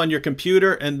hang up on your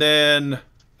computer, and then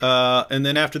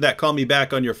after that, call me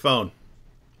back on your phone.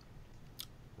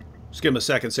 Just give him a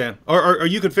second, Sam, or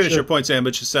you can finish your point, Sam.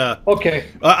 But just okay.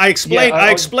 I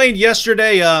explained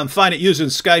yesterday. I'm fine at using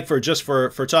Skype for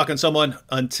talking to someone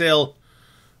until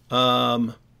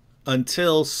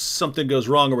something goes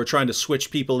wrong, or we're trying to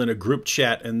switch people in a group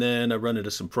chat, and then I run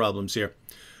into some problems here.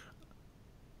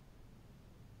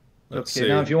 Let's see.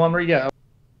 Now if you want me, yeah.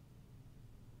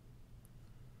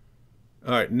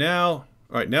 All right, now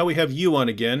we have you on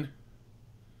again.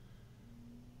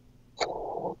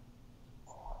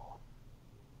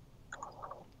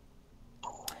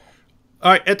 All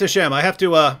right, Ehteshaam, I have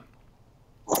to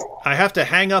I have to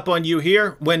hang up on you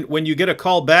here. When you get a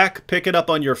call back, pick it up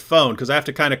on your phone because I have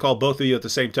to kind of call both of you at the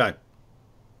same time.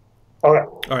 All right.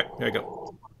 All right, here you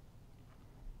go.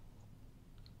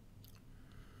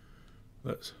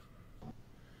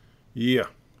 Yeah,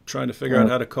 trying to figure out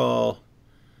how to call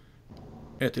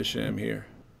Ehteshaam here.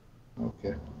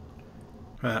 Okay.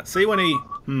 See when he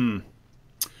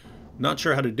not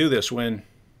sure how to do this when.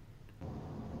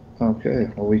 Okay.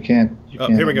 Well, we can't. Oh,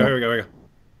 here we go. Here we go. Here we go.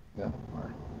 Yeah. All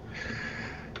right.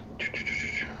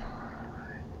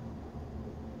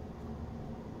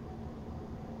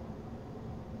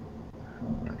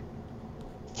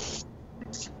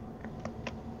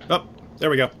 Oh,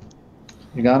 there we go.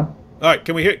 You got him? All right,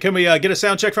 can we get a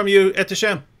sound check from you,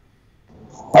 Ehteshaam?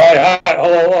 All right.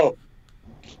 Hello.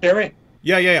 Hear me?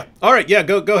 Yeah. All right, yeah,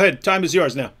 go ahead. Time is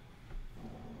yours now.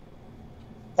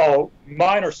 Oh,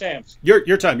 mine or Sam's?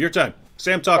 Your time.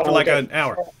 Sam talked for like an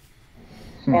hour. All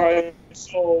right.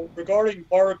 So regarding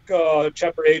Mark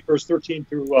chapter 8, verse 13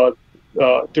 through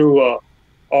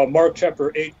Mark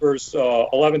chapter 8, verse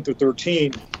 11 through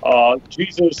 13,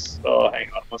 Jesus.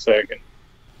 Hang on 1 second.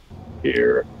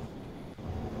 Here.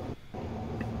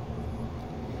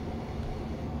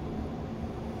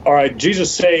 All right,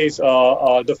 Jesus says,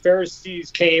 the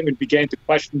Pharisees came and began to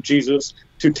question Jesus.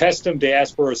 To test him, they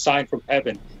asked for a sign from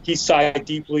heaven. He sighed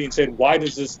deeply and said, why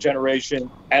does this generation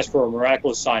ask for a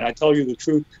miraculous sign? I tell you the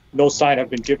truth, no sign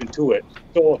have been given to it.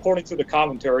 So according to the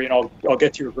commentary, and I'll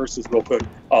get to your verses real quick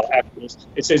after this,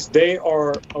 it says they're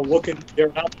not looking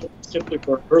simply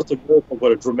for an earthly miracle,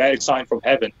 but a dramatic sign from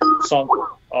heaven, for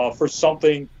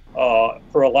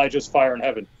Elijah's fire in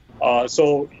heaven.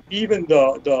 So even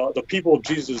the people of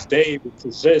Jesus' day would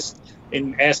persist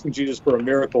in asking Jesus for a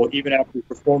miracle, even after he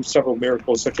performed several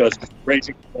miracles, such as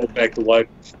raising the dead back to life,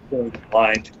 healing the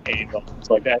blind, and things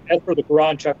like that. As for the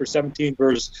Quran, chapter 17,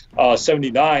 verse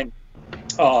 79,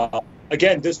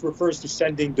 again, this refers to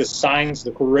sending the signs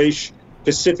the Quraysh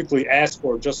specifically asked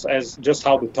for, just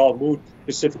how the Talmud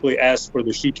specifically asked for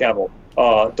the she-camel.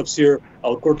 Tafsir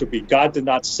al-Qurtubi, God did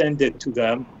not send it to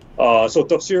them. So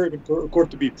Tafsir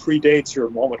al-Qurtubi predates your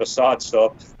Muhammad Assad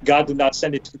stuff. God did not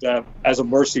send it to them as a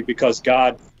mercy because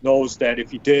God knows that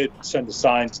if he did send the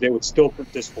signs, they would still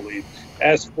disbelieve.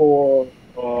 As for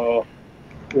what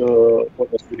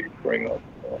else did he bring up?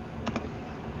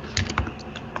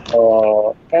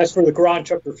 As for the Quran,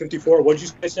 chapter 54, what did you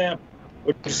say, Sam?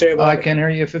 What did you say about I can't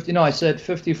hear you. No, I said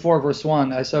 54, verse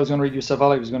 1. I said I was going to read Yusuf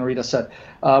Ali, I was going to read Asad.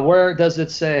 Where does it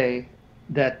say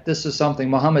that this is something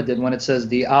Muhammad did when it says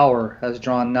the hour has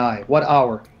drawn nigh? What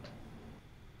hour?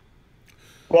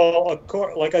 Well,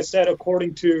 like I said,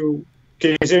 according to...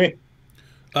 Can you see me?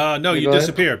 No, you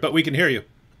disappeared, but we can hear you.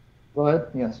 Go ahead.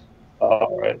 Yes.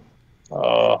 All right.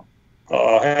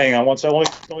 Hang on one second.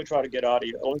 Let me try to get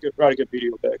audio. Let me try to get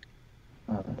video back.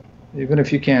 Even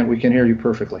if you can't, we can hear you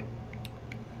perfectly.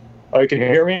 Oh, you can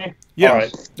hear me? Yeah. All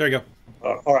right. There you go.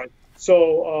 All right.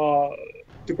 So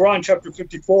the Quran chapter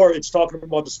 54, it's talking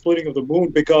about the splitting of the moon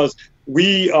because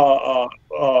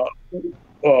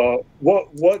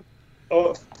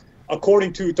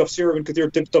according to Tafsir ibn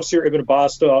Kathir, Tafsir ibn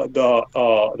Abbas,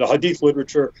 the Hadith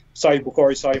literature, Sahih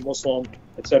Bukhari, Sahih Muslim,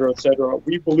 etc.,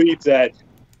 we believe that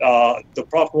the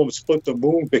Prophet Muhammad split the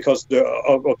moon because of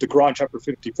the Quran chapter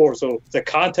 54. So the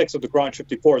context of the Quran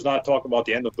 54 is not talking about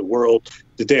the end of the world,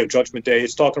 the day of Judgment Day.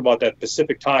 It's talking about that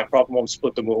specific time Prophet Muhammad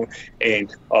split the moon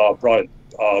and brought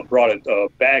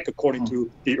it back according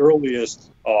to the earliest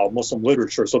Muslim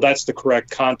literature. So that's the correct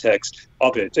context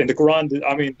of it. And the Quran,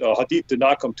 Hadith did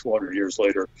not come 200 years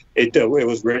later. It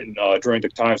was written during the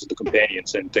times of the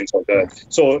companions and things like that.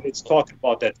 So it's talking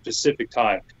about that specific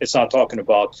time. It's not talking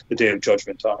about the day of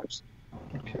judgment times.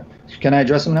 Okay. Can I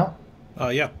address them now?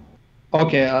 Yeah.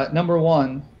 Okay. Number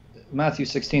one, Matthew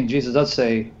 16, Jesus does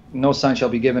say, no sign shall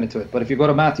be given to it. But if you go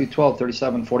to Matthew 12,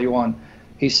 37, 41,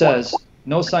 he says,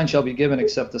 no sign shall be given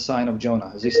except the sign of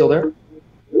Jonah. Is he still there?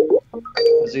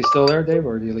 Is he still there, Dave,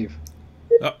 or did he leave?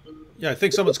 Yeah, I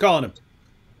think someone's calling him.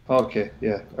 Okay,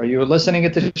 yeah. Are you listening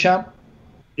at the champ?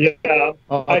 Yeah.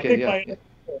 Oh, okay, yeah.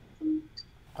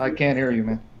 I can't hear you,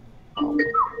 man.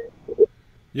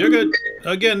 You're good.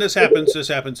 Again, this happens.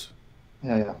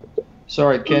 Yeah.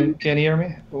 Sorry, can you hear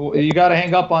me? You got to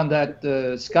hang up on that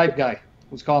Skype guy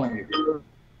who's calling you.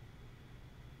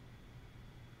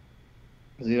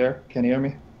 Is he there? Can you hear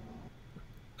me?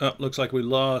 Looks like we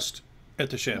lost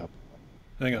Ehteshaam. No.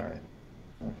 Hang on. All right.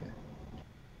 Okay.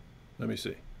 Let me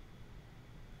see.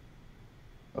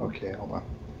 Okay, hold on.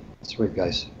 Let's wait,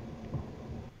 guys.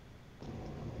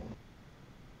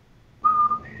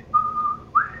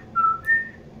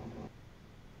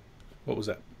 What was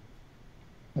that?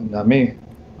 Not me.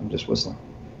 I'm just whistling.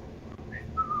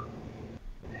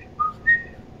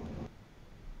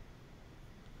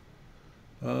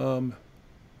 All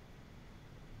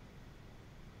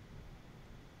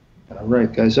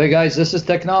right, guys. Hey, guys, this is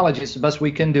technology. It's the best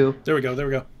we can do. There we go. There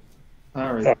we go.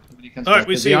 All right. All right,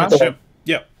 we see you, Mr. Sham.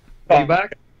 Yeah. Are you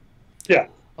back? Yeah.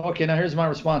 Okay, now here's my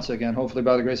response again, hopefully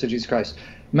by the grace of Jesus Christ.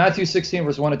 Matthew 16,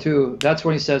 verse 1 and 2, that's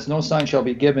when he says, no sign shall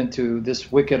be given to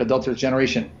this wicked, adulterous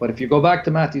generation. But if you go back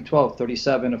to Matthew 12,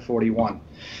 37 and 41,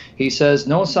 he says,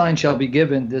 no sign shall be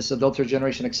given this adulterous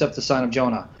generation except the sign of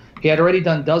Jonah. He had already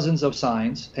done dozens of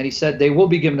signs, and he said they will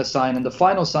be given a sign, and the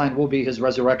final sign will be his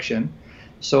resurrection.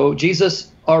 So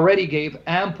Jesus already gave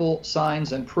ample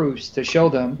signs and proofs to show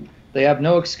them they have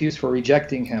no excuse for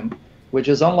rejecting him, which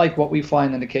is unlike what we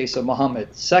find in the case of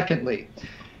Muhammad. Secondly,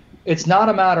 it's not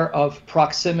a matter of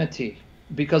proximity,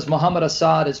 because Muhammad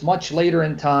Assad is much later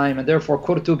in time, and therefore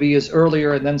Qurtubi is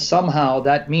earlier, and then somehow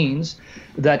that means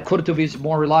that Qurtubi is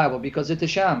more reliable. Because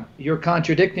Ehteshaam, you're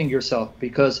contradicting yourself,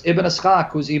 because Ibn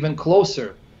Ishaq, who's even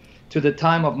closer to the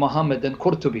time of Muhammad than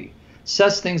Qurtubi,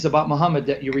 says things about Muhammad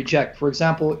that you reject. For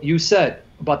example, you said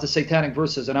about the satanic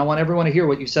verses, and I want everyone to hear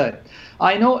what you said.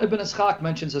 I know Ibn Ishaq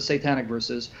mentions the satanic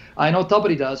verses. I know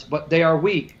Tabari does, but they are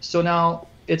weak. So now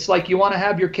it's like you want to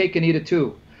have your cake and eat it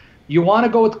too. You want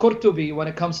to go with Qurtubi when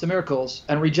it comes to miracles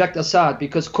and reject Assad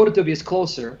because Qurtubi is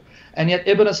closer. And yet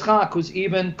Ibn Ishaq, who's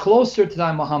even closer to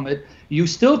time Muhammad, you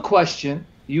still question,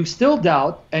 you still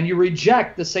doubt, and you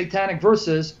reject the satanic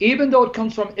verses, even though it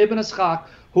comes from Ibn Ishaq,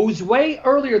 who's way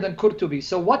earlier than Qurtubi.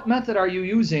 So what method are you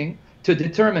using to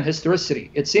determine historicity?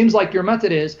 It seems like your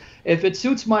method is, if it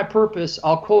suits my purpose,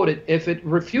 I'll quote it. If it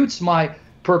refutes my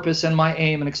purpose and my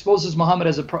aim and exposes Muhammad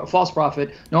as a false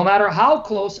prophet, no matter how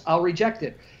close, I'll reject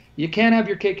it. You can't have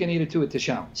your cake and eat it too,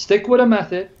 Ehteshaam. Stick with a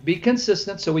method, be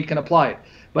consistent so we can apply it.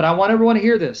 But I want everyone to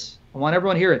hear this. I want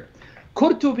everyone to hear it.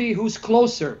 Qurtubi, who's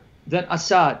closer than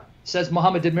Assad, says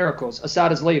Muhammad did miracles.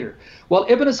 Assad is later. Well,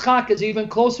 Ibn Ishaq is even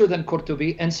closer than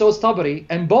Qurtubi, and so is Tabari,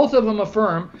 and both of them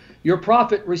affirm your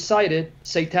prophet recited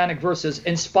satanic verses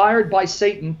inspired by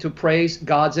Satan to praise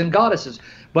gods and goddesses.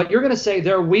 But you're going to say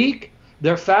they're weak,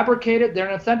 they're fabricated, they're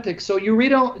inauthentic, so you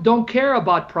really don't care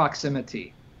about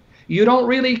proximity. You don't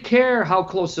really care how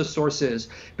close the source is,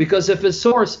 because if the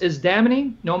source is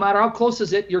damning, no matter how close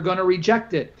is it, you're going to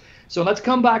reject it. So let's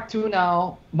come back to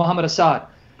now Muhammad Assad.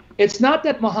 It's not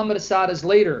that Muhammad Assad is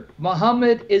later.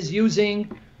 Muhammad is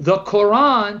using the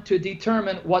Quran to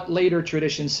determine what later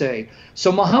traditions say.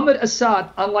 So Muhammad Assad,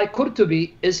 unlike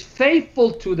Qurtubi, is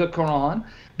faithful to the Quran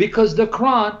because the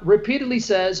Quran repeatedly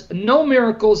says no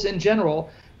miracles in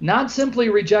general, not simply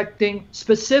rejecting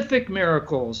specific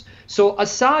miracles. So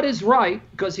Assad is right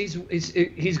because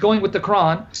he's going with the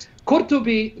Quran.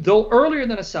 Qurtubi, though earlier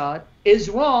than Assad, is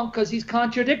wrong because he's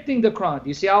contradicting the Quran. Do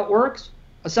you see how it works?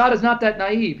 Assad is not that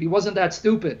naive. He wasn't that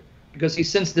stupid because he's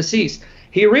since deceased.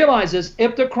 He realizes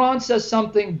if the Quran says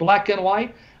something black and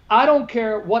white, I don't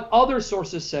care what other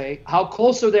sources say, how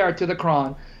closer they are to the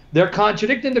Quran. They're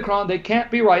contradicting the Quran. They can't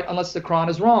be right unless the Quran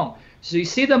is wrong. So you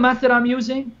see the method I'm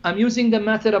using? I'm using the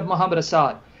method of Muhammad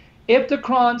Assad. If the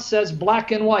Quran says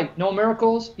black and white, no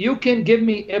miracles, you can give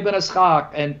me Ibn Ishaq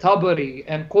and Tabari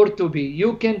and Qurtubi.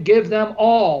 You can give them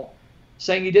all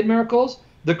saying he did miracles.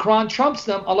 The Quran trumps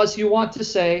them unless you want to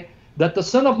say that the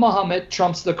son of Muhammad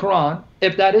trumps the Quran,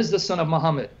 if that is the son of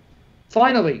Muhammad.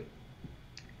 Finally,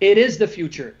 it is the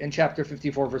future in chapter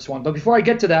 54, verse 1. But before I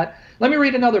get to that, let me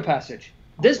read another passage.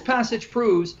 This passage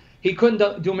proves he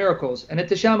couldn't do miracles. And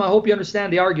Ehteshaam, I hope you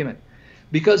understand the argument.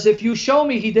 Because if you show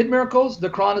me he did miracles, the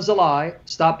Quran is a lie.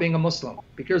 Stop being a Muslim.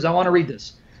 Because I want to read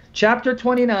this. Chapter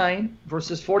 29,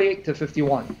 verses 48 to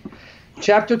 51.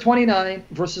 Chapter 29,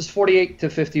 verses 48 to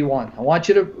 51. I want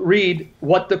you to read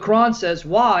what the Quran says,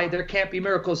 why there can't be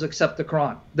miracles except the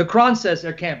Quran. The Quran says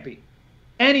there can't be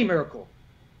any miracle.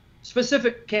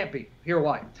 Specific can't be. Here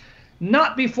why.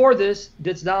 Not before this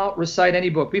didst thou recite any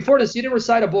book. Before this, you didn't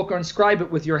recite a book or inscribe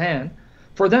it with your hand,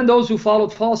 for then those who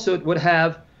followed falsehood would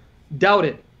have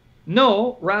doubted.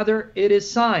 No, rather it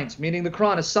is signs, meaning the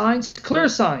Quran is signs, clear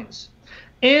signs,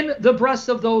 in the breasts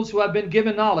of those who have been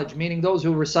given knowledge, meaning those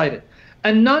who recite it.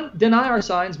 And none deny our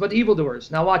signs but evildoers.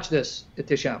 Now watch this,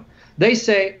 Ehteshaam. They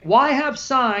say, why have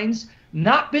signs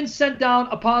not been sent down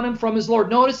upon him from his Lord?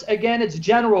 Notice again, it's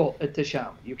general,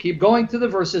 Ehteshaam. You keep going to the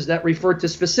verses that refer to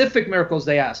specific miracles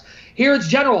they ask. Here it's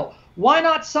general. Why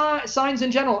not signs in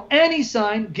general? Any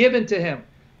sign given to him.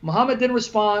 Muhammad didn't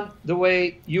respond the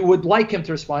way you would like him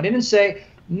to respond. He didn't say,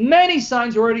 many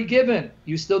signs were already given.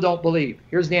 You still don't believe.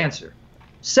 Here's the answer.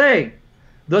 Say,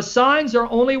 the signs are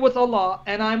only with Allah,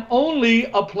 and I'm only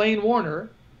a plain warner.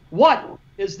 What?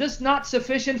 Is this not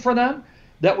sufficient for them,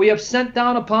 that we have sent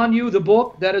down upon you the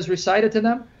book that is recited to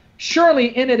them?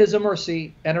 Surely in it is a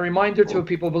mercy and a reminder to a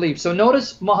people who believe. So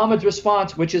notice Muhammad's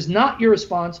response, which is not your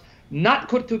response, not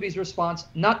Qurtubi's response,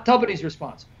 not Tabari's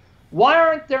response. Why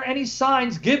aren't there any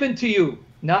signs given to you?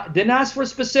 Didn't ask for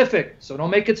specific, so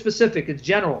don't make it specific, it's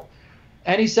general.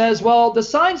 And he says, well, the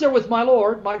signs are with my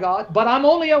Lord, my God, but I'm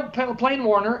only a plain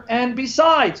warner, and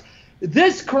besides,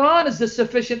 this Quran is the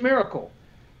sufficient miracle.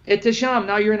 Ehteshaam,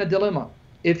 now you're in a dilemma.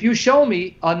 If you show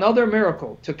me another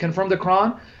miracle to confirm the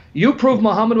Quran, you prove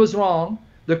Muhammad was wrong,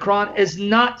 the Quran is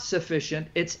not sufficient,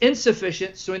 it's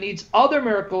insufficient, so it needs other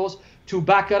miracles to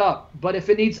back it up. But if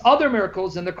it needs other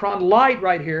miracles, then the Quran lied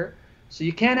right here, so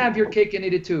you can't have your cake and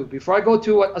eat it too. Before I go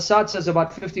to what Assad says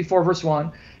about 54 verse 1,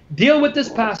 deal with this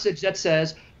passage that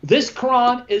says, this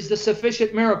Quran is the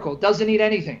sufficient miracle, doesn't need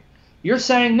anything. You're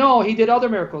saying, no, he did other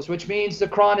miracles, which means the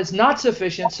Quran is not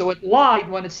sufficient, so it lied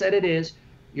when it said it is.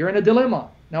 You're in a dilemma.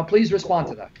 Now, please respond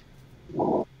to that.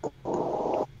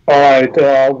 All right.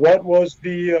 What was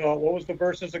the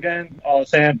verses again,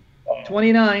 Sam?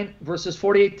 29 verses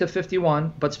 48 to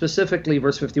 51, but specifically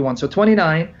verse 51. So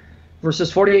 29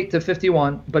 verses 48 to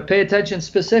 51, but pay attention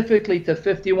specifically to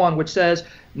 51, which says,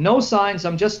 no signs,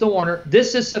 I'm just the warner.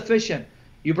 This is sufficient.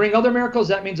 You bring other miracles,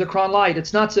 that means the Quran lied.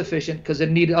 It's not sufficient because it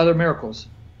needed other miracles.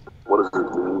 What does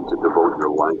it mean to devote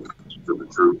your life to the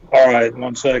truth? All right,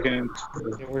 1 second.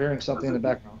 We're hearing something in the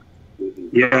background.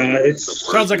 Yeah,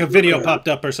 it's Sounds like a video popped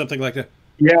up or something like that.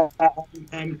 Yeah,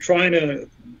 I'm trying to.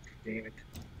 Damn it.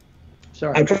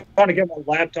 Sorry. I'm trying to get my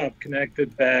laptop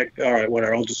connected back. All right,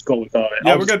 whatever. I'll just go with it.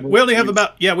 Yeah, we're good. We only have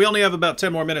about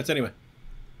 10 more minutes anyway.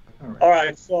 All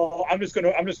right, so I'm just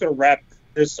gonna wrap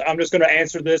this. I'm just gonna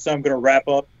answer this. I'm gonna wrap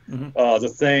up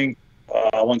the thing.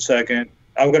 1 second.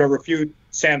 I'm gonna refute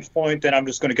Sam's point, then I'm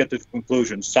just gonna get to the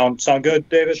conclusion. Sound good,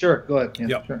 David? Sure. Go ahead. Yeah,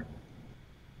 yep. Sure.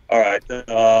 All right.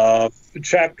 Quran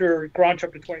chapter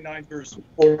 29, verse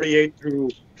 48 through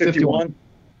 51.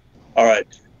 All right.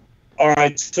 All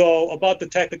right. So about the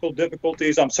technical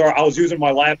difficulties, I'm sorry. I was using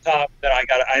my laptop. Then I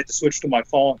had to switch to my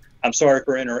phone. I'm sorry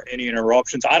for any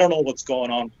interruptions. I don't know what's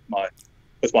going on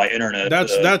with my internet.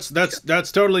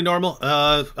 That's totally normal.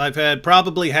 I've had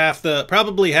probably half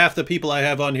the people I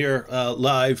have on here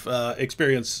live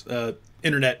experience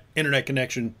internet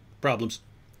connection problems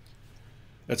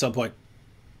at some point.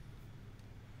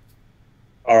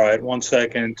 All right, 1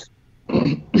 second.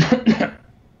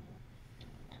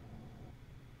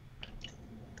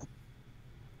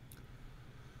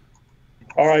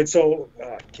 All right, so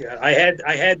I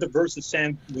had the verses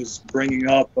Sam was bringing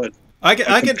up, but I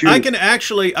can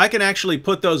actually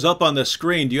put those up on the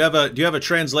screen. Do you have a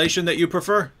translation that you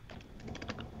prefer?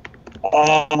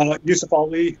 Yusuf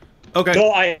Ali. Okay.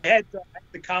 No, I had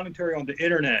the commentary on the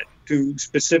internet to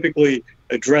specifically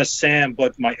address Sam,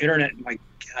 but my internet, my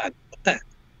God, what the?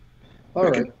 All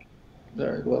right.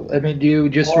 Very well. I mean, do you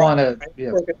just want to? Yeah.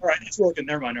 All right, it's working.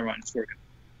 Never mind. It's working.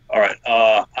 All right.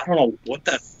 I don't know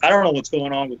what's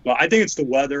going on with. I think it's the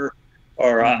weather,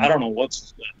 or I don't know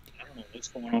what's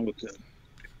going on with the.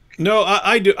 No,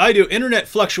 I do. Internet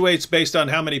fluctuates based on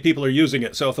how many people are using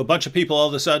it. So if a bunch of people all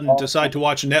of a sudden decide to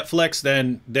watch Netflix,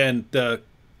 then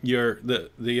your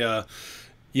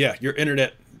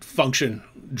internet function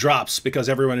drops because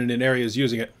everyone in an area is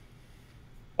using it.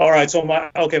 All right, so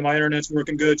my internet's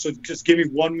working good. So just give me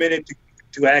 1 minute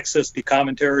to access the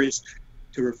commentaries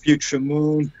to refute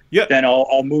Shamoun. Yeah. Then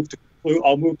I'll move to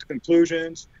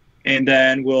conclusions, and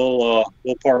then we'll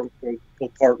part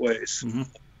ways. Mm-hmm.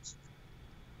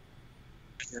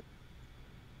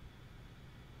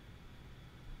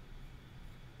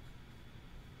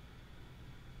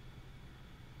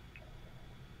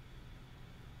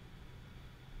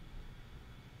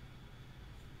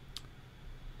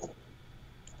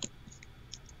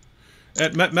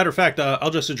 Matter of fact,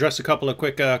 I'll just address a couple of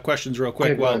quick questions real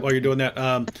quick while you're doing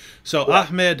that. So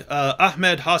Ahmed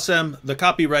Hassem, the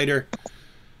copywriter,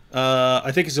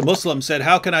 I think he's a Muslim, said,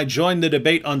 "How can I join the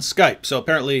debate on Skype?" So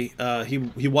apparently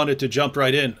he wanted to jump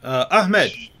right in.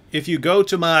 Ahmed, if you go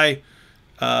to my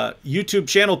YouTube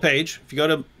channel page, if you go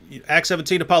to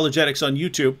Act17Apologetics on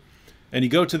YouTube, and you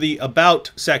go to the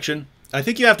About section, I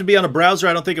think you have to be on a browser.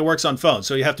 I don't think it works on phone,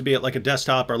 so you have to be at like a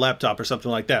desktop or laptop or something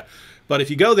like that. But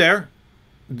if you go there,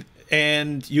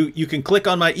 and you can click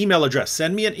on my email address,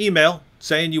 send me an email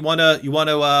saying you wanna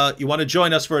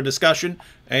join us for a discussion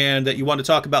and that you want to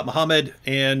talk about Muhammad,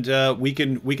 and we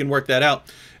can work that out.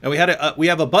 And we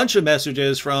have a bunch of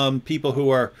messages from people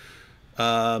who are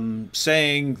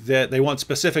saying that they want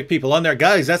specific people on there.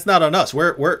 Guys, that's not on us.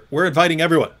 We're inviting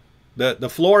everyone. The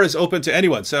floor is open to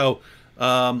anyone. So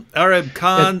Arab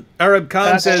Khan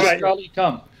says. Right.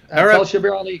 Tell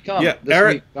Shabir Ali come. Yeah,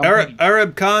 this week.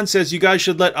 Arab Khan says you guys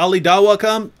should let Ali Dawa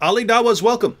come. Ali Dawa's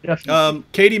welcome.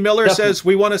 Katie Miller says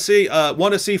we want to see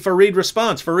Fareed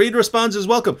Response. Fareed Response is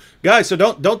welcome, guys. So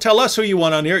don't tell us who you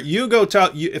want on here. You go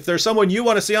tell if there's someone you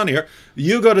want to see on here.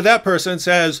 You go to that person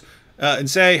and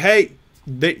say, hey,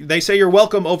 they say you're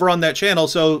welcome over on that channel.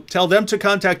 So tell them to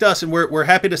contact us, and we're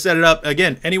happy to set it up.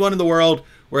 Again, anyone in the world,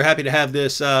 we're happy to have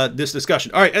this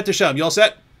discussion. All right, Ehteshaam, you all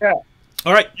set? Yeah.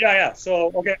 All right. Yeah.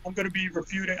 So, okay, I'm going to be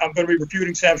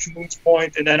refuting Sam Shamoun's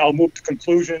point, and then I'll move to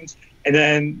conclusions. And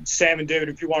then Sam and David,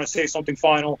 if you want to say something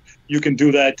final, you can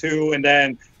do that too. And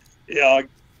then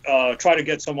try to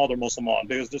get some other Muslim on,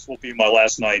 because this will be my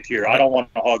last night here. I don't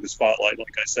want to hog the spotlight,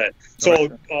 like I said. So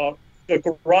the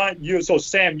Quran, so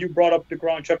Sam, you brought up the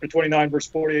Quran, chapter 29, verse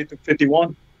 48 to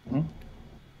 51,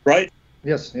 right?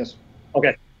 Yes.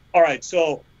 Okay. All right.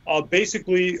 So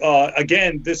basically,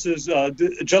 again, this is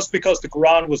just because the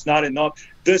Quran was not enough.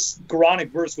 This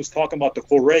Quranic verse was talking about the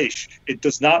Quraysh. It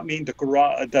does not mean the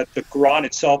Quran that the Quran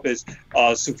itself is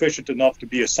sufficient enough to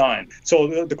be a sign.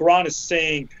 So the Quran is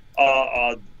saying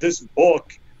this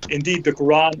book, indeed, the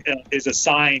Quran is a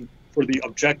sign for the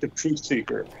objective truth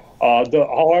seeker.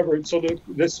 However,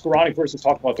 this Quranic verse is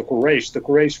talking about the Quraysh. The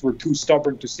Quraysh were too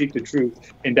stubborn to seek the truth,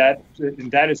 and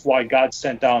that is why God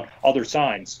sent down other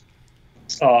signs.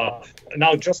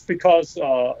 Now, just because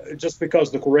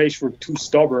the Quraysh were too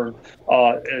stubborn,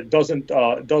 it doesn't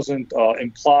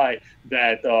imply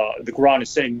that the Quran is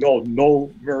saying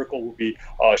no miracle will be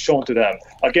shown to them.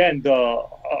 Again,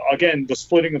 the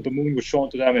splitting of the moon was shown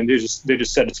to them, and they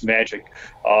just said it's magic.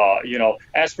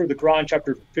 As for the Quran,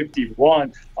 chapter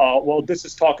 51, well, this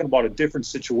is talking about a different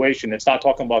situation. It's not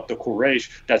talking about the Quraysh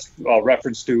that's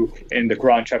referenced to in the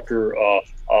Quran, chapter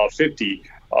 50.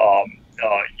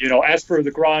 As for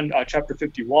the Quran, chapter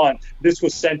 51, this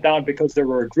was sent down because there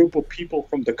were a group of people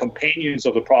from the companions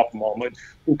of the Prophet Muhammad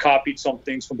who copied some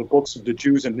things from the books of the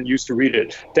Jews and then used to read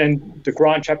it. Then the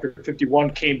Quran, chapter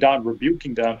 51, came down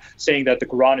rebuking them, saying that the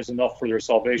Quran is enough for their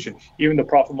salvation. Even the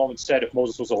Prophet Muhammad said if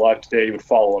Moses was alive today, he would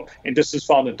follow him. And this is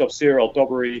found in Tafsir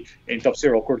al-Tabari, in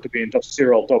Tafsir al-Qurtubi, and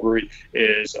Tafsir al-Tabari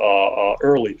is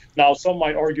early. Now, some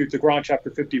might argue the Quran, chapter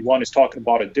 51, is talking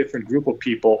about a different group of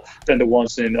people than the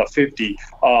ones in 50.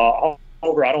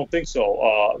 However, I don't think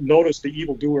so. Notice the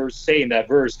evildoers say in that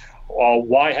verse,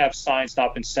 why have signs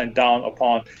not been sent down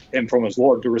upon him from his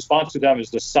Lord? The response to them is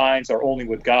the signs are only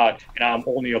with God, and I'm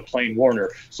only a plain warner.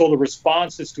 So the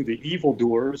response is to the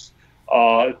evildoers.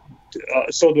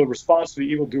 So the response to the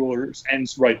evildoers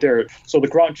ends right there. So the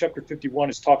Quran, chapter 51,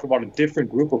 is talking about a different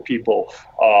group of people.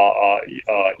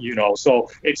 So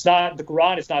it's not, the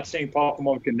Quran is not saying Prophet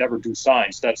Muhammad can never do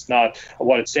signs. That's not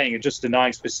what it's saying. It's just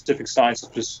denying specific signs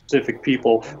to specific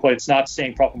people. But it's not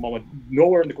saying Prophet Muhammad,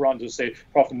 nowhere in the Quran does it say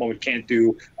Prophet Muhammad can't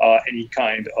do any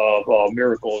kind of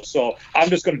miracle. So I'm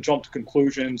just going to jump to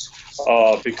conclusions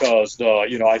because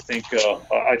I think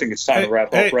it's time to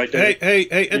wrap up right there. Hey,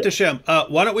 Ehteshaam,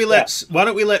 why don't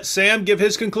we let Sam give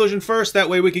his conclusion first? That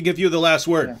way we can give you the last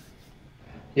word.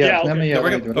 Yeah.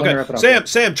 Okay.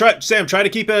 Sam, try to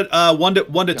keep it 1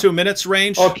 to 2 minutes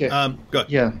range. Okay. Good.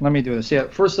 Yeah, let me do this. Yeah,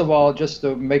 first of all, just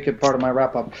to make it part of my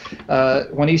wrap up,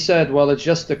 when he said, well, it's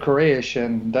just the Quraysh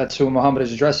and that's who Muhammad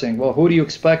is addressing. Well, who do you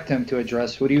expect him to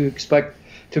address? Who do you expect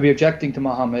to be objecting to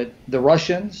Muhammad? The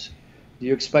Russians? Do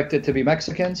you expect it to be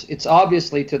Mexicans? It's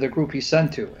obviously to the group he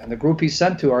sent to, and the group he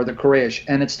sent to are the Quraysh,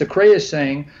 and it's the Quraysh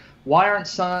saying, why aren't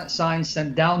signs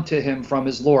sent down to him from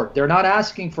his Lord? They're not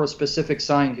asking for a specific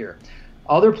sign here.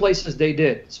 Other places they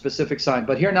did, specific sign.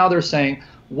 But here now they're saying,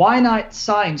 why not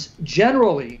signs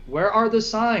generally? Where are the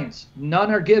signs?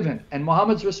 None are given. And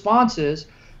Muhammad's response is,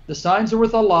 the signs are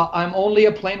with Allah. I'm only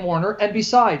a plain warner. And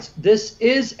besides, this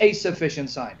is a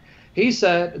sufficient sign. He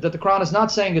said that the Quran is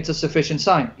not saying it's a sufficient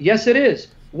sign. Yes, it is.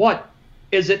 What?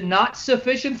 Is it not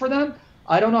sufficient for them?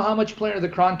 I don't know how much plainer the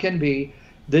Quran can be.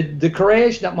 The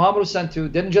Quraysh that Muhammad was sent to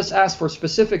didn't just ask for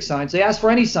specific signs. They asked for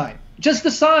any sign. Just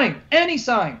the sign. Any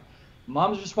sign.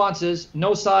 Muhammad's response is,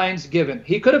 no signs given.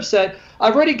 He could have said,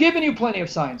 I've already given you plenty of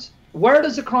signs. Where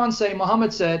does the Quran say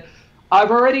Muhammad said, I've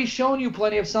already shown you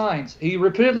plenty of signs? He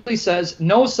repeatedly says,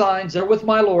 no signs, they're with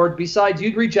my Lord. Besides,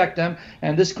 you'd reject them,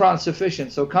 and this Quran is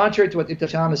sufficient. So contrary to what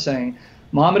Ehteshaam is saying,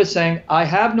 Muhammad is saying, I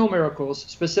have no miracles,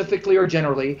 specifically or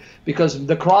generally, because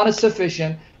the Quran is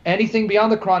sufficient. Anything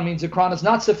beyond the Quran means the Quran is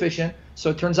not sufficient,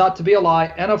 so it turns out to be a lie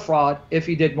and a fraud if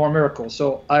he did more miracles.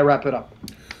 So I wrap it up.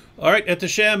 All right,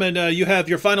 Ehteshaam, and you have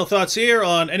your final thoughts here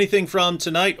on anything from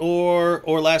tonight or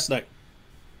last night.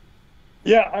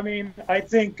 Yeah, I mean, I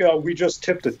think we just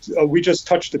touched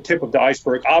the tip of the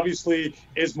iceberg. Obviously,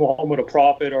 is Muhammad a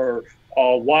prophet or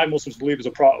why Muslims believe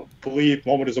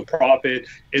Muhammad is a prophet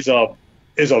is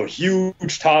a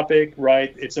huge topic,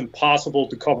 right? It's impossible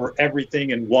to cover everything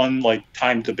in one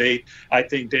time debate. I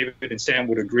think David and Sam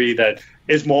would agree that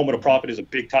is Muhammad a prophet is a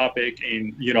big topic,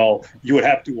 and you would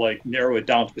have to narrow it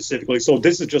down specifically. So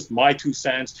this is just my 2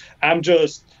 cents. I'm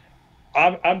just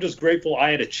grateful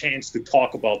I had a chance to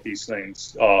talk about these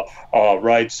things,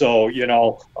 right? So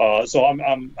so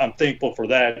I'm thankful for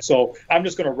that. So I'm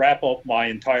just going to wrap up my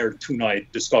entire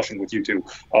 2-night discussion with you two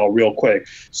real quick.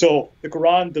 So the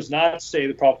Quran does not say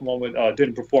the Prophet Muhammad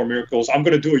didn't perform miracles. I'm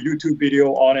going to do a YouTube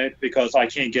video on it because I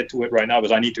can't get to it right now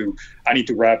because I need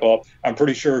to wrap up. I'm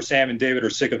pretty sure Sam and David are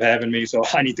sick of having me, so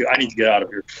I need to get out of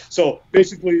here. So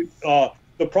basically,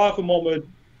 the Prophet Muhammad.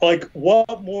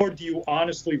 What more do you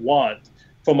honestly want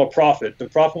from a prophet? The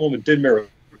Prophet Muhammad did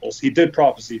miracles. He did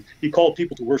prophecy. He called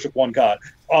people to worship one God.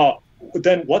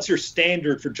 Then what's your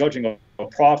standard for judging a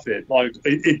prophet?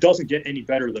 It doesn't get any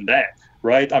better than that,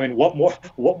 right? I mean, what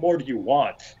more do you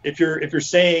want? If you're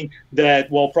saying that,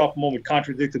 well, Prophet Muhammad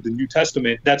contradicted the New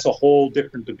Testament, that's a whole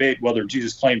different debate, whether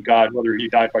Jesus claimed God, whether he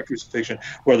died by crucifixion,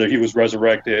 whether he was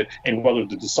resurrected, and whether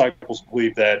the disciples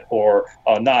believe that or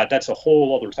not. That's a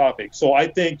whole other topic. So I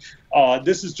think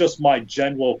this is just my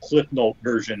general Cliff Note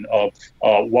version of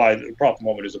why the Prophet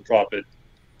Muhammad is a prophet.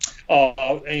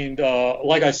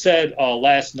 Like I said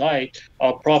last night,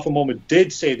 Prophet Muhammad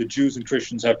did say the Jews and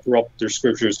Christians have corrupted their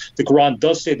scriptures. The Quran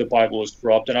does say the Bible is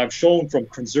corrupt, and I've shown from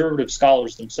conservative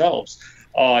scholars themselves.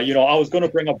 I was going to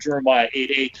bring up Jeremiah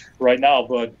 8:8 right now,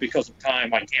 but because of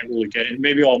time, I can't really get in.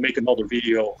 Maybe I'll make another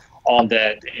video on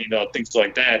that and things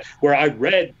like that, where I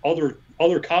read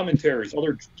other commentaries,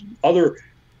 other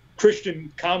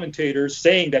Christian commentators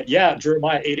saying that, yeah,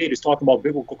 Jeremiah 8:8 is talking about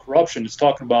biblical corruption. It's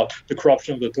talking about the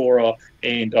corruption of the Torah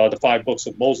and the 5 books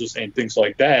of Moses and things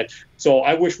like that. So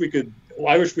I wish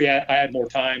I had more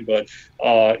time, but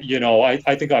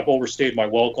I think I've overstayed my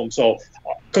welcome. So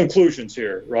conclusions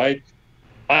here, right?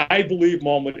 I believe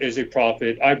Muhammad is a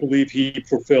prophet. I believe he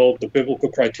fulfilled the biblical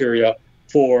criteria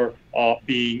for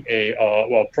being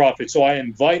a prophet. So I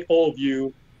invite all of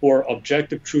you who are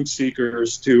objective truth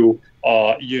seekers to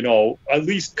at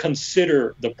least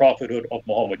consider the prophethood of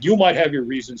Muhammad. You might have your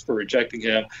reasons for rejecting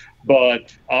him,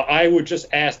 but I would just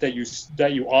ask that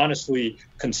you honestly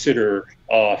consider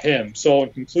him. So in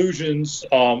conclusions,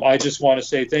 I just want to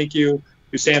say thank you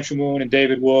to Sam Shamoun and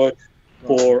David Wood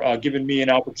for giving me an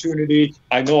opportunity.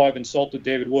 I know I've insulted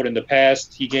David Wood in the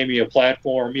past. He gave me a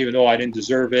platform, even though I didn't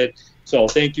deserve it. So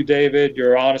thank you, David.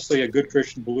 You're honestly a good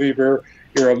Christian believer.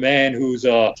 You're a man who's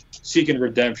seeking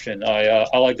redemption.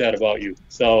 I like that about you.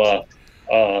 So,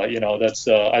 that's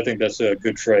I think that's a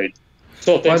good trade.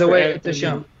 So thanks. By the way,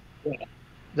 Ehteshaam,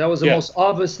 that was the most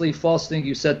obviously false thing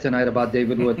you said tonight about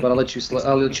David Wood, but I'll let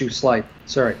you slide.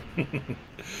 Sorry.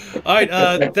 All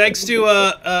right. Thanks to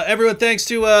everyone.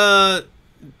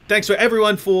 Thanks for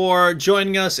everyone for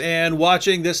joining us and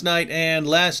watching this night and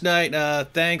last night.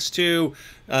 Thanks to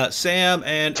Sam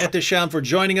and Ehteshaam for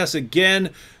joining us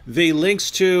again. The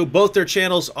links to both their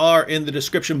channels are in the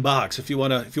description box if you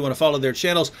want to follow their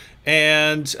channels.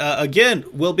 And again,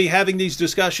 we'll be having these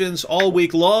discussions all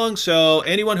week long. So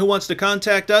anyone who wants to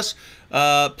contact us,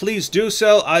 please do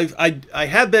so. I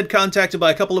have been contacted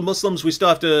by a couple of Muslims. We still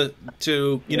have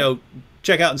to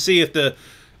check out and see if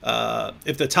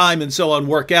the time and so on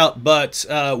work out, but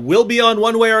we'll be on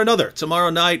one way or another tomorrow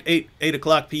night, 8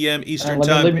 o'clock p.m. Eastern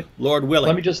time, Lord willing.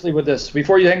 Let me just leave with this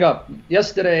before you hang up.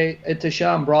 Yesterday,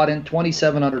 Ehteshaam brought in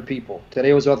 2,700 people.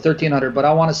 Today was about 1,300, but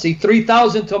I want to see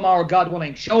 3,000 tomorrow, God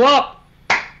willing. Show up!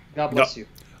 God bless you.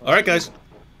 All right, guys.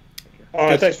 All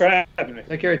right, thanks for having me.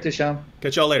 Take care, Ehteshaam.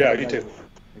 Catch y'all later. Yeah, you too.